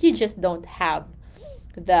 You just don't have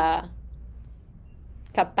the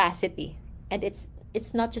capacity. And it's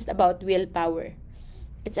not just about willpower.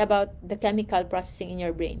 It's about the chemical processing in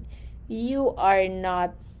your brain. You are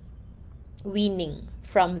not winning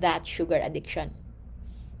from that sugar addiction.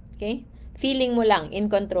 Okay? Feeling mo lang, in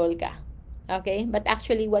control ka. Okay? But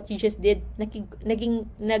actually, what you just did,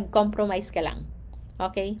 nag-compromise ka lang.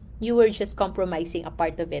 Okay? You were just compromising a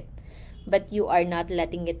part of it. But you are not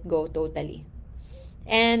letting it go totally.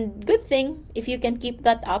 And good thing, if you can keep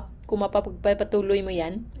that up, kung mapapatuloy mo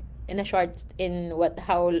yan, in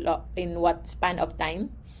what span of time.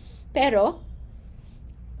 Pero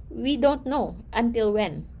we don't know until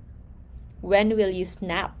when. When will you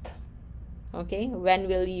snap? Okay? When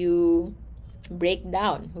will you break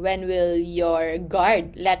down? When will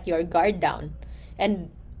let your guard down? And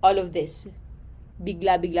all of this,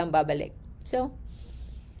 biglang babalik. So,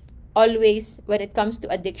 always, when it comes to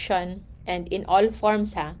addiction, and in all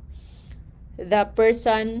forms, the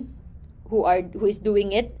person who is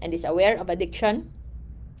doing it and is aware of addiction,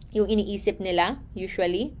 yung iniisip nila,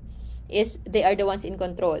 usually, is they are the ones in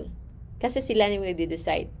control. Kasi sila yung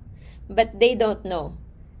nagde-decide. But they don't know.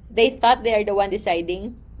 They thought they are the one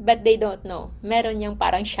deciding, but they don't know. Meron yung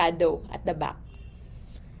parang shadow at the back,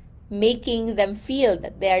 making them feel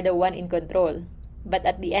that they are the one in control. But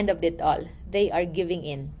at the end of it all, they are giving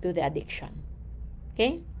in to the addiction.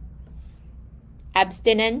 Okay?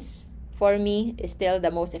 Abstinence for me, is still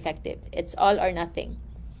the most effective. It's all or nothing.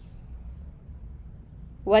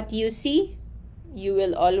 What you see, you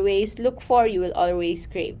will always look for, you will always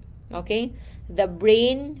crave. Okay? The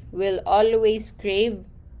brain will always crave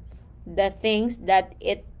the things that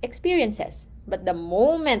it experiences. But the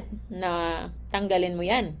moment na tanggalin mo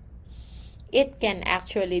yan, it can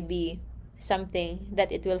actually be something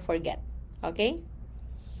that it will forget. Okay?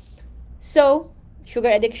 So,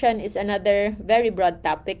 sugar addiction is another very broad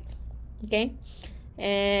topic. Okay?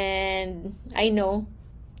 And I know,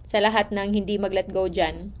 sa lahat ng hindi mag-let go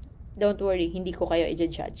dyan, don't worry, hindi ko kayo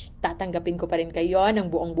i-judge. Tatanggapin ko pa rin kayo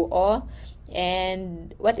ng buong buo.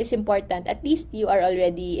 And what is important, at least you are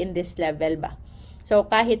already in this level ba? So,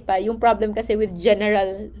 kahit pa, yung problem kasi with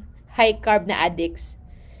general high-carb na addicts,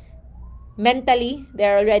 mentally,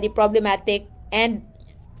 they're already problematic and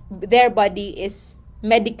their body is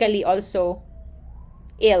medically also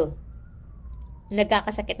ill.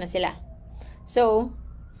 Nagkakasakit na sila. So,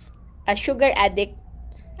 a sugar addict,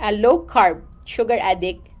 a low-carb sugar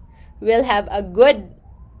addict will have a good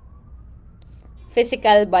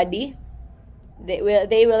physical body. They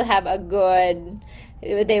will have a good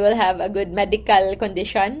medical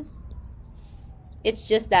condition. It's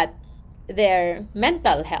just that their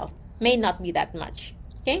mental health may not be that much.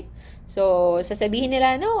 Okay? So, sasabihin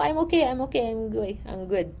nila, no, I'm okay, I'm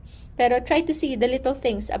good. Pero try to see the little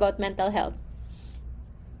things about mental health.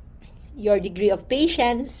 Your degree of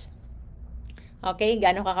patience. Okay?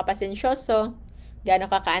 Gaano ka kapasensyoso? Gaano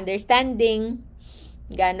ka ka-understanding?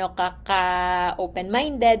 Gaano ka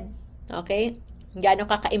ka-open-minded? Okay? Gaano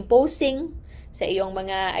ka ka-imposing sa iyong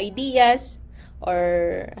mga ideas?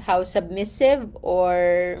 Or how submissive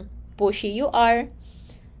or pushy you are?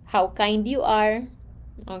 How kind you are?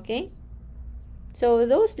 Okay? So,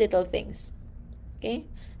 those little things. Okay?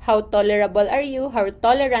 How tolerable are you? How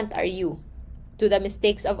tolerant are you to the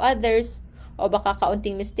mistakes of others? O baka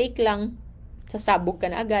kaunting mistake lang, sasabog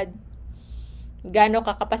ka na agad. Gaano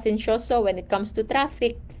ka kapasensyoso when it comes to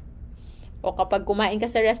traffic? O kapag kumain ka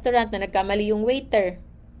sa restaurant na nagkamali yung waiter,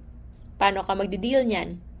 paano ka magdi-deal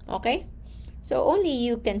niyan? Okay? So, only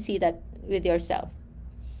you can see that with yourself.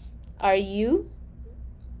 Are you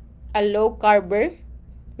a low carber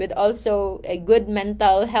with also a good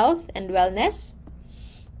mental health and wellness?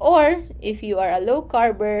 Or, if you are a low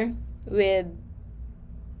carber with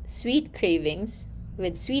sweet cravings,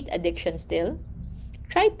 with sweet addiction still,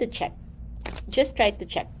 try to check. Just try to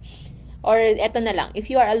check. Or, eto na lang, if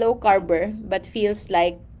you are a low carber but feels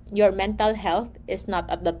like your mental health is not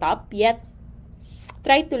at the top yet,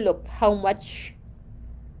 try to look how much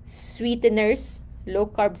sweeteners, low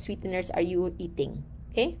carb sweeteners are you eating.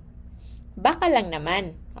 Okay? Baka lang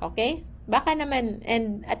naman. Okay? Baka naman.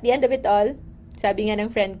 And at the end of it all, sabi nga ng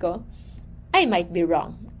friend ko, I might be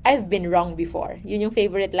wrong. I've been wrong before. Yun yung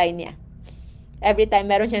favorite line niya. Every time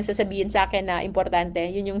meron siyang sasabihin sa akin na importante,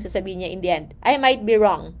 yun yung sasabihin niya in the end. I might be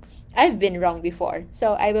wrong. I've been wrong before.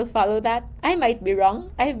 So, I will follow that. I might be wrong.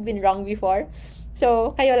 I've been wrong before.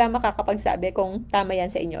 So, kayo lang makakapagsabi kung tama yan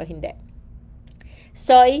sa inyo o hindi.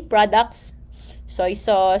 Soy products, soy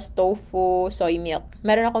sauce, tofu, soy milk.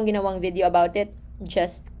 Meron akong ginawang video about it.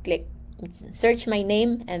 Just search my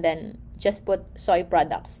name and then just put soy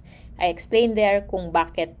products. I explain there kung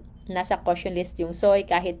bakit nasa caution list yung soy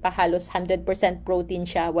kahit pa halos 100% protein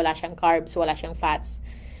siya, wala siyang carbs, wala siyang fats.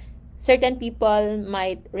 Certain people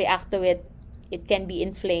might react to it. It can be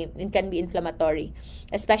inflamed, it can be inflammatory.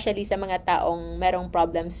 Especially sa mga taong merong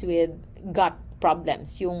problems with gut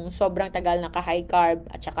problems. Yung sobrang tagal naka-high carb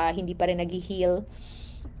at saka hindi pa rin nag-heal.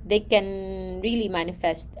 They can really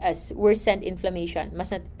manifest as worsened inflammation. Mas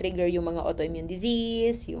na-trigger yung mga autoimmune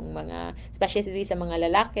disease, yung mga, especially sa mga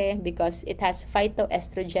lalaki because it has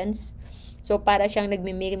phytoestrogens. So, para siyang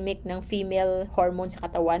nagmimimik ng female hormone sa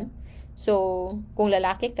katawan. So, kung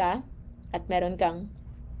lalaki ka at meron kang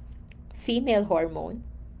female hormone,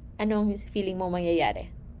 anong feeling mo mangyayari?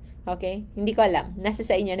 Okay? Hindi ko alam. Nasa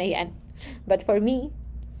sa inyo na yan. But for me,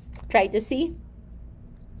 try to see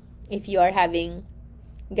if you are having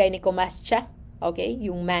gynecomastia, okay?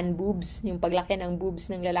 Yung man boobs, yung paglaki ng boobs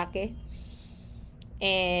ng lalaki.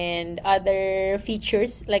 And other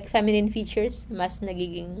features, like feminine features, mas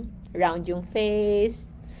nagiging round yung face,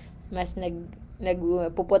 mas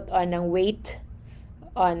nagpuput on ng weight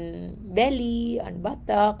on belly, on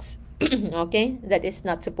buttocks, okay? That is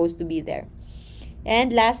not supposed to be there.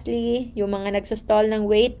 And lastly, yung mga nagsustall ng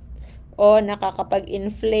weight o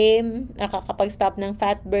nakakapag-inflame, nakakapag-stop ng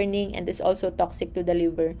fat burning, and is also toxic to the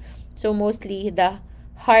liver. So, mostly the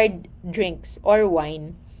hard drinks or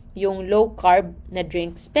wine, yung low-carb na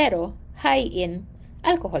drinks, pero high in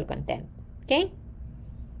alcohol content. Okay?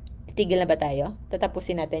 Titigil na ba tayo?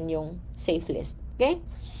 Tatapusin natin yung safe list. Okay?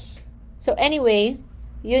 So, anyway,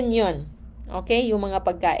 yun. Okay? Yung mga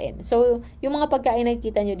pagkain. So, yung mga pagkain na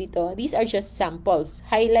nakikita nyo dito, these are just samples.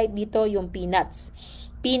 Highlight dito yung peanuts.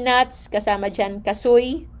 Peanuts, kasama dyan,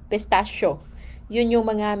 kasoy, pistachio. Yun yung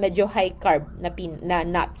mga medyo high carb na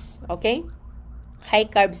nuts. Okay? High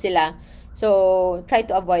carb sila. So, try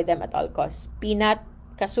to avoid them at all costs. Peanut,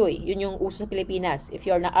 kasoy, yun yung uso sa Pilipinas. If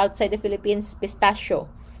you're not outside the Philippines, pistachio.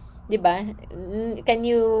 'Di ba? Can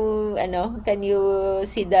you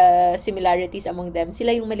see the similarities among them?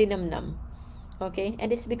 Sila yung malinamnam. Okay? And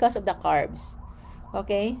it's because of the carbs.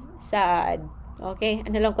 Okay? Sad. Okay?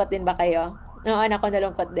 Nalungkot din ba kayo? Noon ako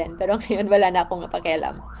nalungkot din. Pero ngayon wala na akong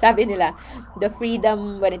pakialam. Sabi nila, the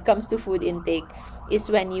freedom when it comes to food intake is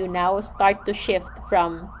when you now start to shift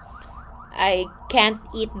from I can't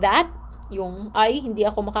eat that, yung ay, hindi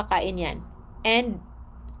ako makakain yan. And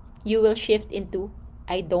you will shift into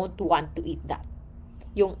I don't want to eat that.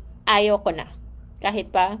 Yung ayaw ko na.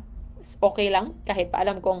 Kahit pa, okay lang. Kahit pa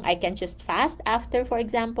alam kong I can just fast after, for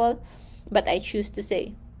example. But I choose to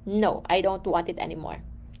say, no, I don't want it anymore.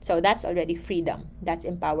 So that's already freedom. That's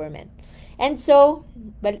empowerment. And so,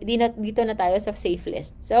 dito na tayo sa safe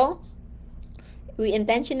list. So, we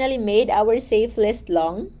intentionally made our safe list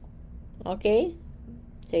long. Okay?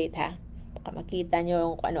 Say it ha. Baka makita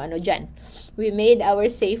nyo kung ano-ano dyan. We made our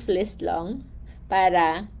safe list long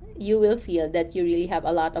para you will feel that you really have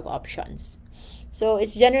a lot of options. So,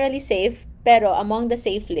 it's generally safe, pero among the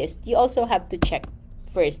safe list, you also have to check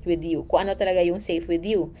first with you kung ano talaga yung safe with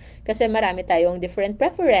you. Kasi marami tayong different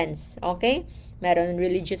preference. Okay? Meron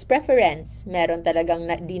religious preference. Meron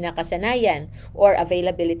talagang di nakasanayan or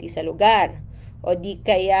availability sa lugar. O di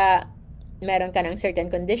kaya meron ka ng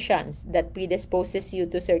certain conditions that predisposes you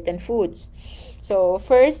to certain foods. So,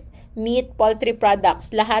 first, meat, poultry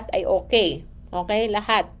products, lahat ay okay. Okay?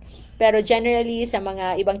 Lahat. Pero generally, sa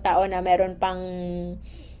mga ibang tao na meron pang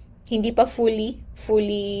hindi pa fully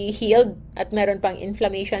healed at meron pang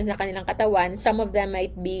inflammation sa kanilang katawan, some of them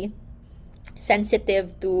might be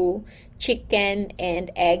sensitive to chicken and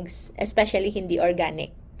eggs, especially hindi organic.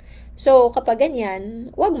 So, kapag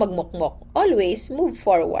ganyan, huwag magmukmok. Always move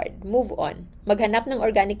forward. Move on. Maghanap ng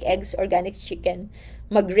organic eggs, organic chicken.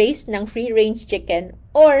 Mag-raise ng free-range chicken.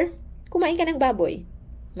 Or, kumain ka ng baboy.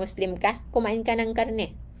 Muslim ka, kumain ka ng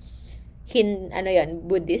karne.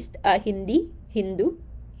 Buddhist?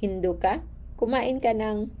 Hindu ka, kumain ka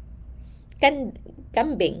ng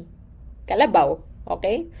kambing. Kalabaw.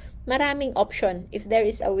 Okay? Maraming option. If there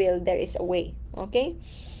is a will, there is a way. Okay?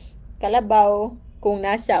 Kalabaw. Kung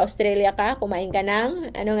nasa Australia ka, kumain ka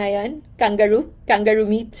ng, kangaroo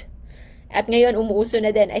meat. At ngayon, umuuso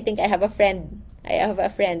na din. I think I have a friend,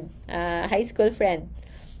 high school friend,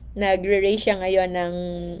 nagre-raise siya ngayon ng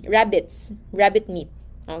rabbit meat.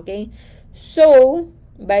 Okay? So,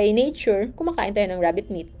 by nature, kumakain tayo ng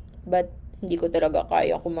rabbit meat. But, hindi ko talaga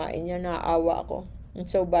kaya kumain yan. Naaawa ako. I'm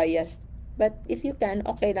so biased. But, if you can,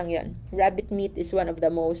 okay lang yan. Rabbit meat is one of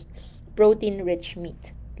the most protein-rich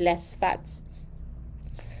meat. Less fats.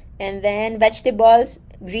 And then, vegetables,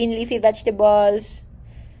 green leafy vegetables,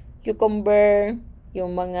 cucumber,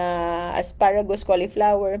 yung mga asparagus,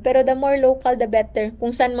 cauliflower. Pero the more local, the better.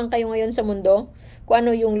 Kung saan man kayo ngayon sa mundo, kung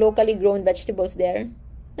ano yung locally grown vegetables there,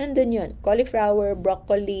 nandun yun. Cauliflower,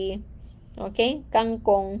 broccoli, okay?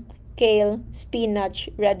 Kangkong, kale,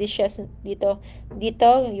 spinach, radishes dito.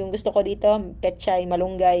 Dito, yung gusto ko dito, pechay,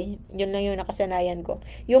 malunggay. Yun lang yung nakasanayan ko.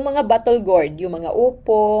 Yung mga bottle gourd, yung mga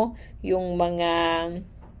upo, yung mga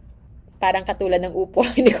parang katulad ng upo,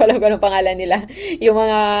 hindi ko alam kung anong pangalan nila. Yung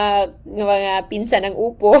mga pinsa ng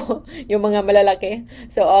upo, yung mga malalaki.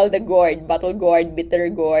 So, all the gourd, bottle gourd,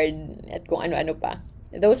 bitter gourd, at kung ano-ano pa.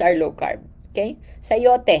 Those are low carb. Okay?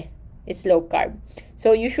 Sayote is low carb.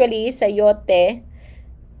 So, usually, sayote,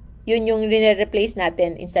 yun yung rin-replace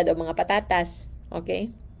natin instead of mga patatas.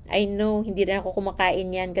 Okay? I know, hindi rin ako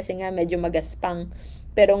kumakain yan kasi nga medyo magaspang.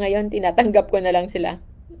 Pero ngayon, tinatanggap ko na lang sila.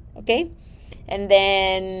 Okay? And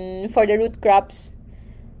then, for the root crops,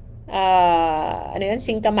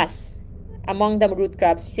 singkamas. Among the root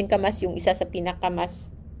crops, singkamas yung isa sa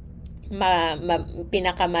pinakamas,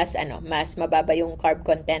 mas mababa yung carb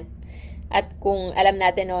content. At kung alam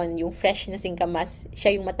natin noon, yung fresh na singkamas,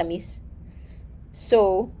 siya yung matamis.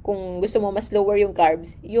 So, kung gusto mo mas lower yung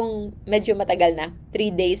carbs, yung medyo matagal na,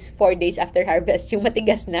 3 days, 4 days after harvest, yung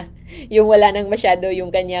matigas na, yung wala nang masyado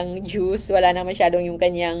yung kanyang juice, wala nang masyadong yung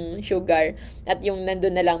kanyang sugar, at yung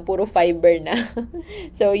nandun na lang, puro fiber na.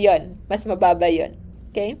 So, yon mas mababa yon.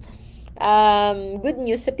 Okay? Good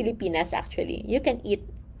news sa Pilipinas, actually. You can eat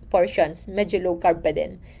portions, medyo low carb pa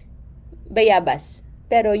din. Bayabas.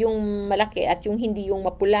 pero yung malaki at yung hindi yung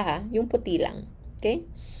mapula ha, yung puti lang. Okay?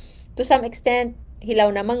 To some extent,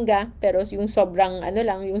 hilaw na mangga, pero yung sobrang ano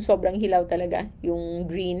lang, yung sobrang hilaw talaga, yung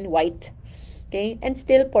green, white. Okay? And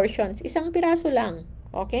still portions, isang piraso lang.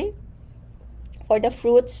 Okay? For the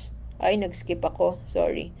fruits, ay nag-skip ako,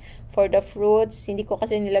 sorry. For the fruits, hindi ko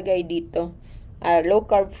kasi nilagay dito. Low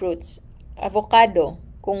carb fruits. Avocado.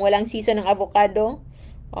 Kung walang season ng avocado,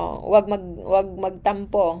 wag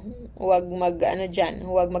magtampo, wag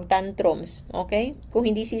mag-tantrums, okay? Kung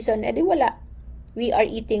hindi season, edi wala. We are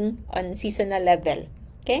eating on seasonal level,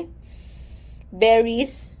 okay?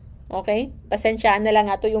 Berries, okay? Pasensyaan na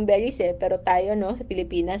lang nga to yung berries pero tayo no sa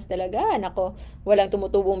Pilipinas talaga, nako, walang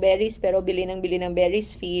tumutubong berries pero bili ng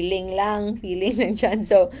berries, feeling lang dyan.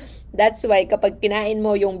 So that's why kapag kinain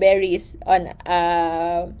mo yung berries on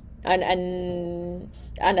a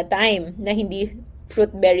time na hindi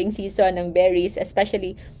fruit-bearing season ng berries,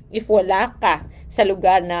 especially if wala ka sa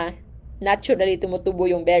lugar na naturally tumutubo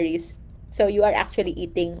yung berries. So, you are actually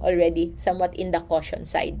eating already somewhat in the caution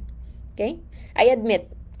side. Okay? I admit,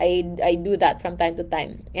 I do that from time to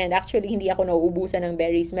time. And actually, hindi ako nauubusan ng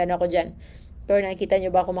berries. Meron ako dyan. Pero nakikita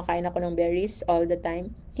nyo ba kumakain ako ng berries all the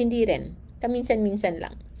time? Hindi rin. Kaminsan-minsan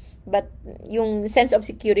lang. But, yung sense of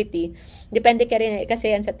security, depende ka rin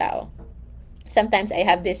kasi yan sa tao. Sometimes, I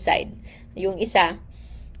have this side. Yung isa,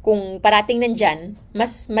 kung parating nandyan,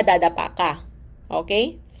 mas madadapa ka.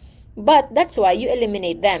 Okay? But that's why you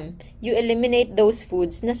eliminate them. You eliminate those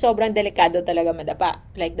foods na sobrang delikado talaga madapa.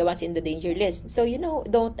 Like the ones in the danger list. So,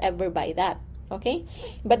 don't ever buy that. Okay?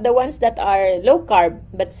 But the ones that are low carb,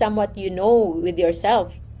 but somewhat with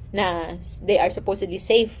yourself na they are supposedly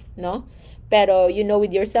safe, no? Pero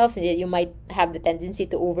with yourself, you might have the tendency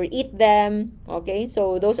to overeat them. Okay?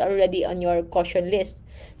 So, those are already on your caution list.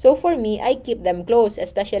 So, for me, I keep them close,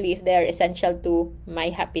 especially if they are essential to my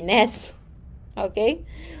happiness. Okay?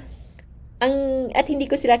 At hindi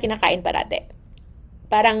ko sila kinakain parate.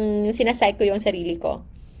 Parang sinasay ko yung sarili ko.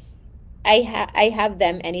 I have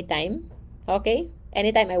them anytime. Okay?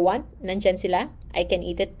 Anytime I want, nandyan sila. I can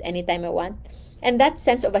eat it anytime I want. And that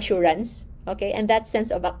sense of assurance, okay? And that sense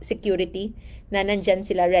of security na nandyan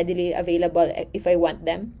sila readily available if I want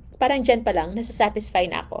them. Parang dyan pa lang, nasasatisfy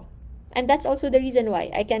na ako. And that's also the reason why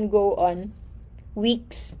I can go on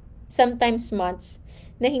weeks, sometimes months,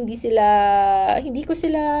 na hindi ko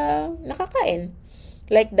sila nakakain.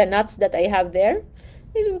 Like the nuts that I have there,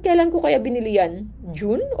 kailan ko kaya binili yan?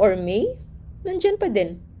 June or May? Nandyan pa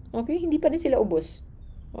din. Okay? Hindi pa rin sila ubos.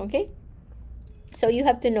 Okay? So you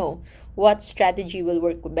have to know what strategy will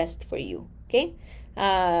work best for you. Okay?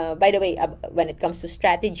 By the way, when it comes to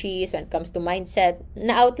strategies, when it comes to mindset,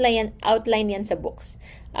 outline yan sa books.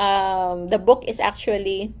 The book is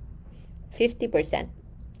actually 50%.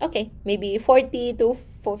 Okay, maybe 40 to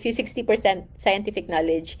 60% scientific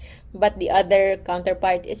knowledge, but the other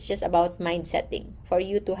counterpart is just about mindsetting for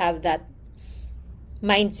you to have that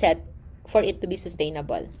mindset for it to be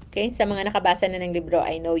sustainable. Okay? Sa mga nakabasa na ng libro,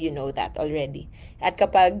 I know you know that already.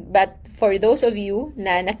 But for those of you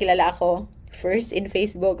na nakilala ako first in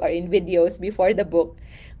Facebook or in videos before the book,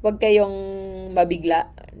 wag kayong mabigla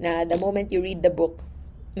na the moment you read the book,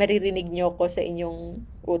 maririnig nyo ko sa inyong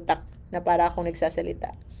utak na para akong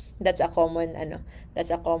nagsasalita. That's a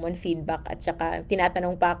common feedback. At saka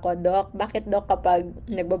tinatanong pa ako, Doc, bakit Doc kapag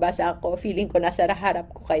nagbabasa ako, feeling ko nasa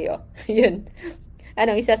harap ko kayo? Yun.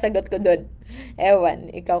 Anong isasagot ko dun?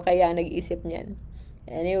 Ewan, ikaw kaya nag-isip niyan.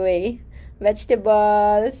 Anyway,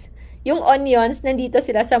 vegetables. Yung onions, nandito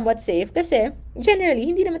sila somewhat safe kasi generally,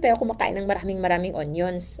 hindi naman tayo kumakain ng maraming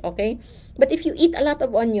onions. Okay? But if you eat a lot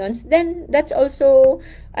of onions, then that's also,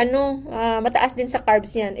 mataas din sa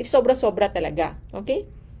carbs yan. If sobra-sobra talaga. Okay?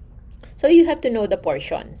 So, you have to know the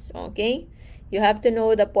portions, okay? You have to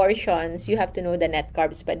know the portions, you have to know the net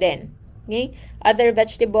carbs pa din, okay? Other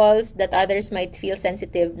vegetables that others might feel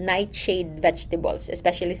sensitive, nightshade vegetables,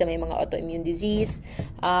 especially sa may mga autoimmune disease,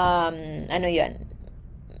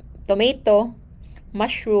 tomato,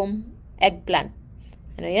 mushroom, eggplant,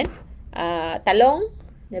 talong,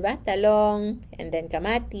 diba? Talong, and then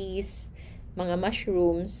kamatis, mga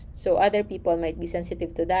mushrooms. So, other people might be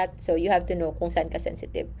sensitive to that. So, you have to know kung saan ka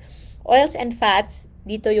sensitive. Oils and fats,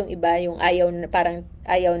 dito yung iba, yung parang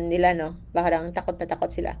ayaw nila, no? Parang takot na takot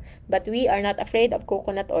sila. But we are not afraid of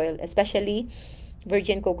coconut oil, especially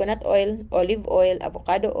virgin coconut oil, olive oil,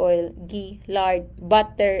 avocado oil, ghee, lard,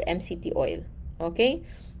 butter, MCT oil. Okay?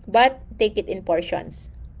 But take it in portions.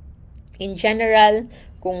 In general,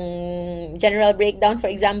 kung general breakdown, for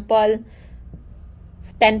example,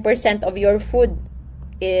 10% of your food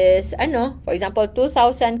is, for example,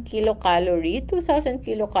 2,000 kilocalorie. 2,000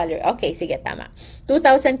 kilocalorie. Okay, sige, tama.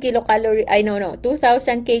 2,000 kilocalorie,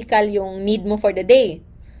 2,000 kcal yung need mo for the day.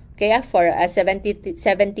 Kaya for a 70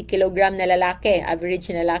 kilogram na lalaki,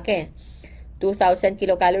 average na lalaki, 2,000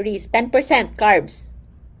 kilocalories, 10% carbs.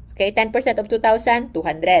 Okay, 10% of 2,000,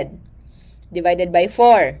 200. Divided by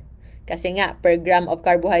 4. Kasi nga, per gram of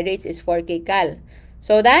carbohydrates is 4 kcal.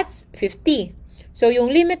 So, that's 50. So,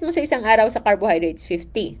 yung limit mo sa isang araw sa carbohydrates,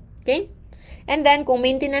 50. Okay? And then, kung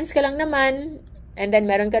maintenance ka lang naman, and then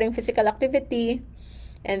meron ka ring physical activity,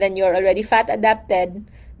 and then you're already fat adapted,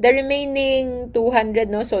 the remaining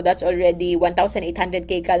 200, no? So, that's already 1,800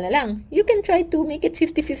 kcal na lang. You can try to make it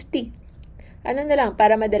 50-50. Ano na lang,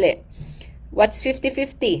 para madali. What's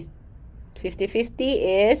 50-50?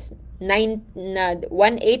 50-50 is 1/8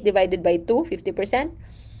 divided by 2, 50%.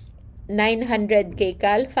 900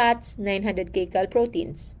 kcal fats, 900 kcal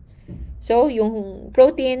proteins. So, yung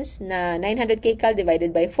proteins na 900 kcal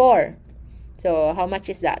divided by 4. So, how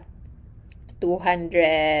much is that?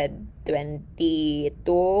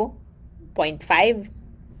 222.5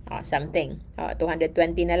 something.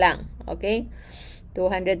 220 na lang. Okay?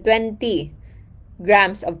 220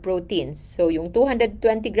 grams of proteins. So, yung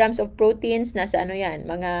 220 grams of proteins, nasa yan?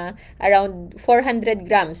 Mga around 400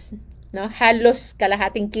 grams. No? Halos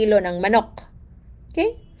kalahating kilo ng manok.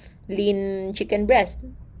 Okay? Lean chicken breast.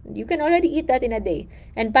 You can already eat that in a day.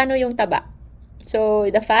 And paano yung taba?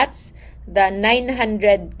 So, the fats, the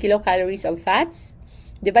 900 kilocalories of fats,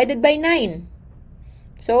 divided by 9.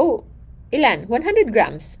 So, ilan? 100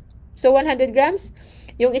 grams. So, 100 grams,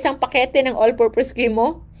 yung isang pakete ng all-purpose cream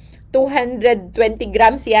mo, 220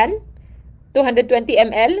 grams yan. 220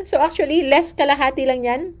 ml. So, actually, less kalahati lang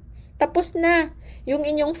yan. Tapos na yung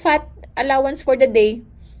inyong fat allowance for the day.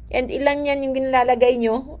 And ilan yan yung nilalagay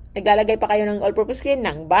nyo. Naglalagay pa kayo ng all-purpose cream,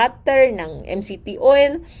 ng butter, ng MCT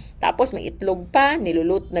oil. Tapos may itlog pa.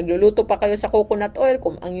 Nagluluto pa kayo sa coconut oil.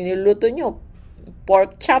 Kung ang niluluto nyo,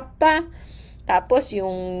 pork chop pa. Tapos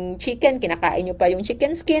yung chicken, kinakain nyo pa yung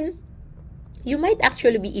chicken skin. You might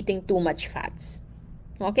actually be eating too much fats.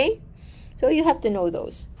 Okay? So you have to know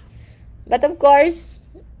those. But of course,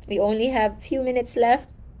 we only have few minutes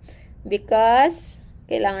left because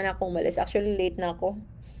kailangan akong umalis. Actually, late na ako.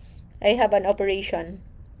 I have an operation.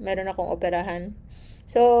 Meron akong operahan.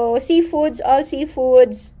 So, seafoods, all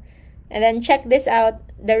seafoods. And then, check this out.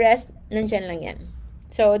 The rest, nandyan lang yan.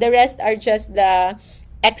 So, the rest are just the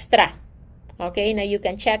extra. Okay? Na you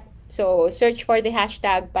can check. So, search for the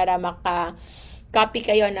hashtag para maka-copy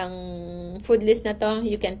kayo ng food list na to.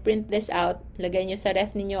 You can print this out. Lagay nyo sa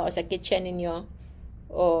ref ninyo o sa kitchen ninyo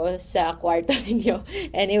o sa kwarto ninyo.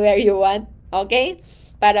 Anywhere you want. Okay?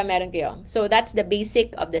 Para meron kayo. So, that's the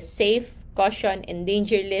basic of the safe, caution, and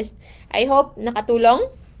danger list. I hope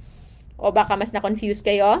nakatulong. O baka mas na-confuse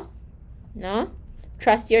kayo. No?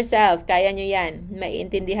 Trust yourself. Kaya nyo yan.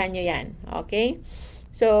 Maiintindihan nyo yan. Okay?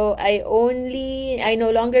 So, I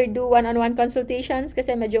no longer do one-on-one consultations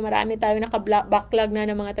kasi medyo marami tayo naka-backlog na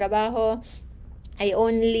ng mga trabaho. I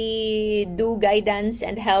only do guidance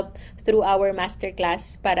and help through our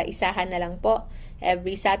masterclass para isahan na lang po.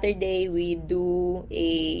 Every Saturday, we do a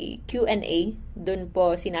Q&A. Doon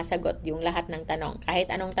po sinasagot yung lahat ng tanong.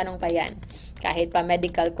 Kahit anong tanong pa yan. Kahit pa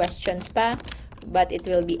medical questions pa. But it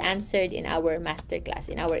will be answered in our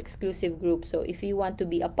masterclass, in our exclusive group. So, if you want to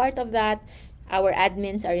be a part of that, our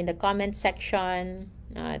admins are in the comment section.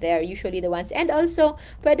 They are usually the ones. And also,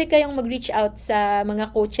 pwede kayong mag-reach out sa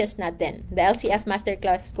mga coaches natin. The LCF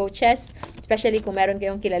Masterclass coaches, especially kung meron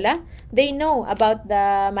kayong kilala, they know about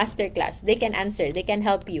the masterclass. They can answer. They can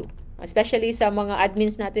help you. Especially sa mga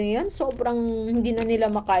admins natin ngayon, sobrang hindi na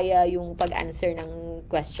nila makaya yung pag-answer ng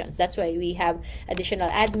questions. That's why we have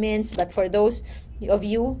additional admins. But for those of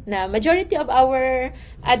you na majority of our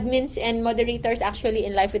admins and moderators actually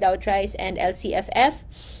in Life Without Rice and LCFF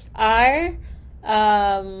are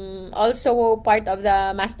also part of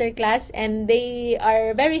the masterclass, and they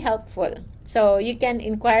are very helpful. So you can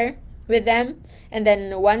inquire with them, and then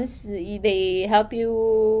once they help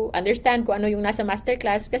you understand kung ano yung nasa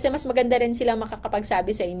masterclass, kasi mas maganda rin silang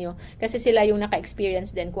makakapagsabi sa inyo kasi sila yung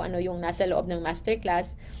naka-experience din kung ano yung nasa loob ng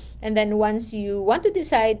masterclass. And then once you want to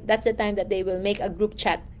decide, that's the time that they will make a group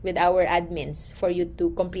chat with our admins for you to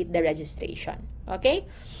complete the registration. Okay?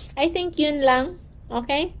 I think yun lang.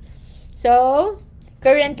 Okay? So,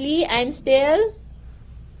 currently, I'm still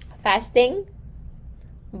fasting.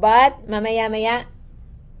 But, mamaya-maya,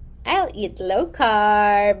 I'll eat low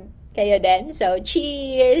carb. Kayo din. So,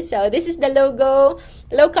 cheers. So, this is the logo.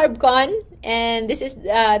 Low Carb Con. And this is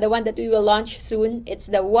the one that we will launch soon. It's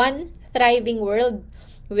the One Thriving World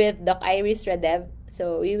with Doc Iris Radev.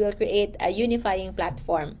 So, we will create a unifying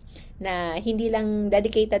platform na hindi lang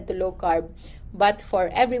dedicated to low carb, but for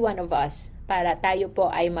every one of us, para tayo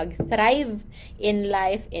po ay mag-thrive in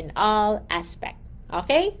life in all aspect.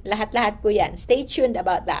 Okay? Lahat-lahat po yan. Stay tuned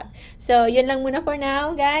about that. So, yun lang muna for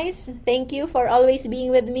now, guys. Thank you for always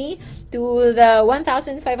being with me. To the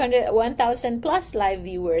 1,000 plus live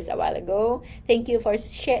viewers a while ago. Thank you for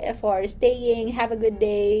staying. Have a good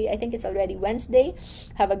day. I think it's already Wednesday.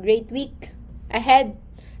 Have a great week ahead.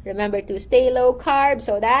 Remember to stay low carb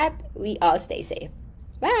so that we all stay safe.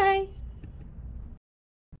 Bye!